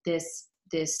this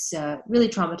really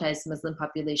traumatized Muslim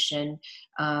population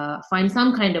find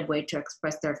some kind of way to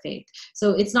express their faith.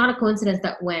 So it's not a coincidence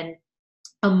that when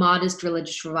a modest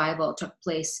religious revival took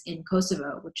place in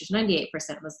Kosovo, which is 98%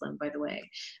 Muslim, by the way,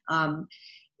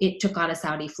 it took on a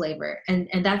Saudi flavor. And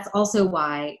that's also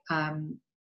why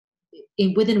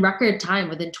within record time,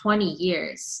 within 20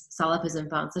 years, Salafism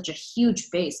found such a huge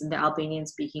base in the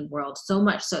Albanian-speaking world, so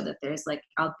much so that there's like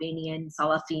Albanian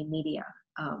Salafi media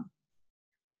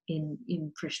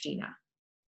in Pristina.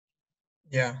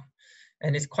 Yeah,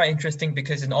 and it's quite interesting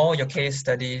because in all your case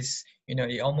studies,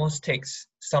 it almost takes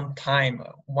some time,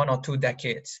 1 or 2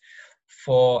 decades,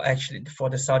 for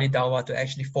the Saudi Dawah to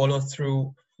actually follow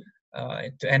through,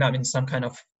 to end up in some kind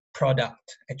of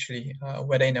product, actually,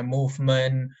 whether in a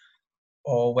movement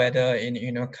or whether in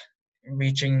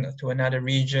reaching to another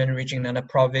region, reaching another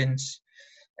province,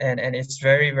 and it's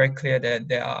very, very clear that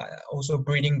there are also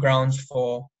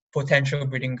potential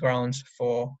breeding grounds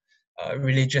for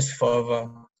religious fervor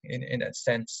in that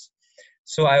sense.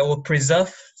 So I will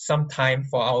preserve some time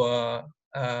for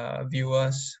our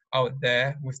viewers out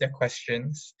there with their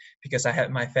questions, because I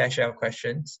had my fair share of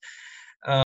questions.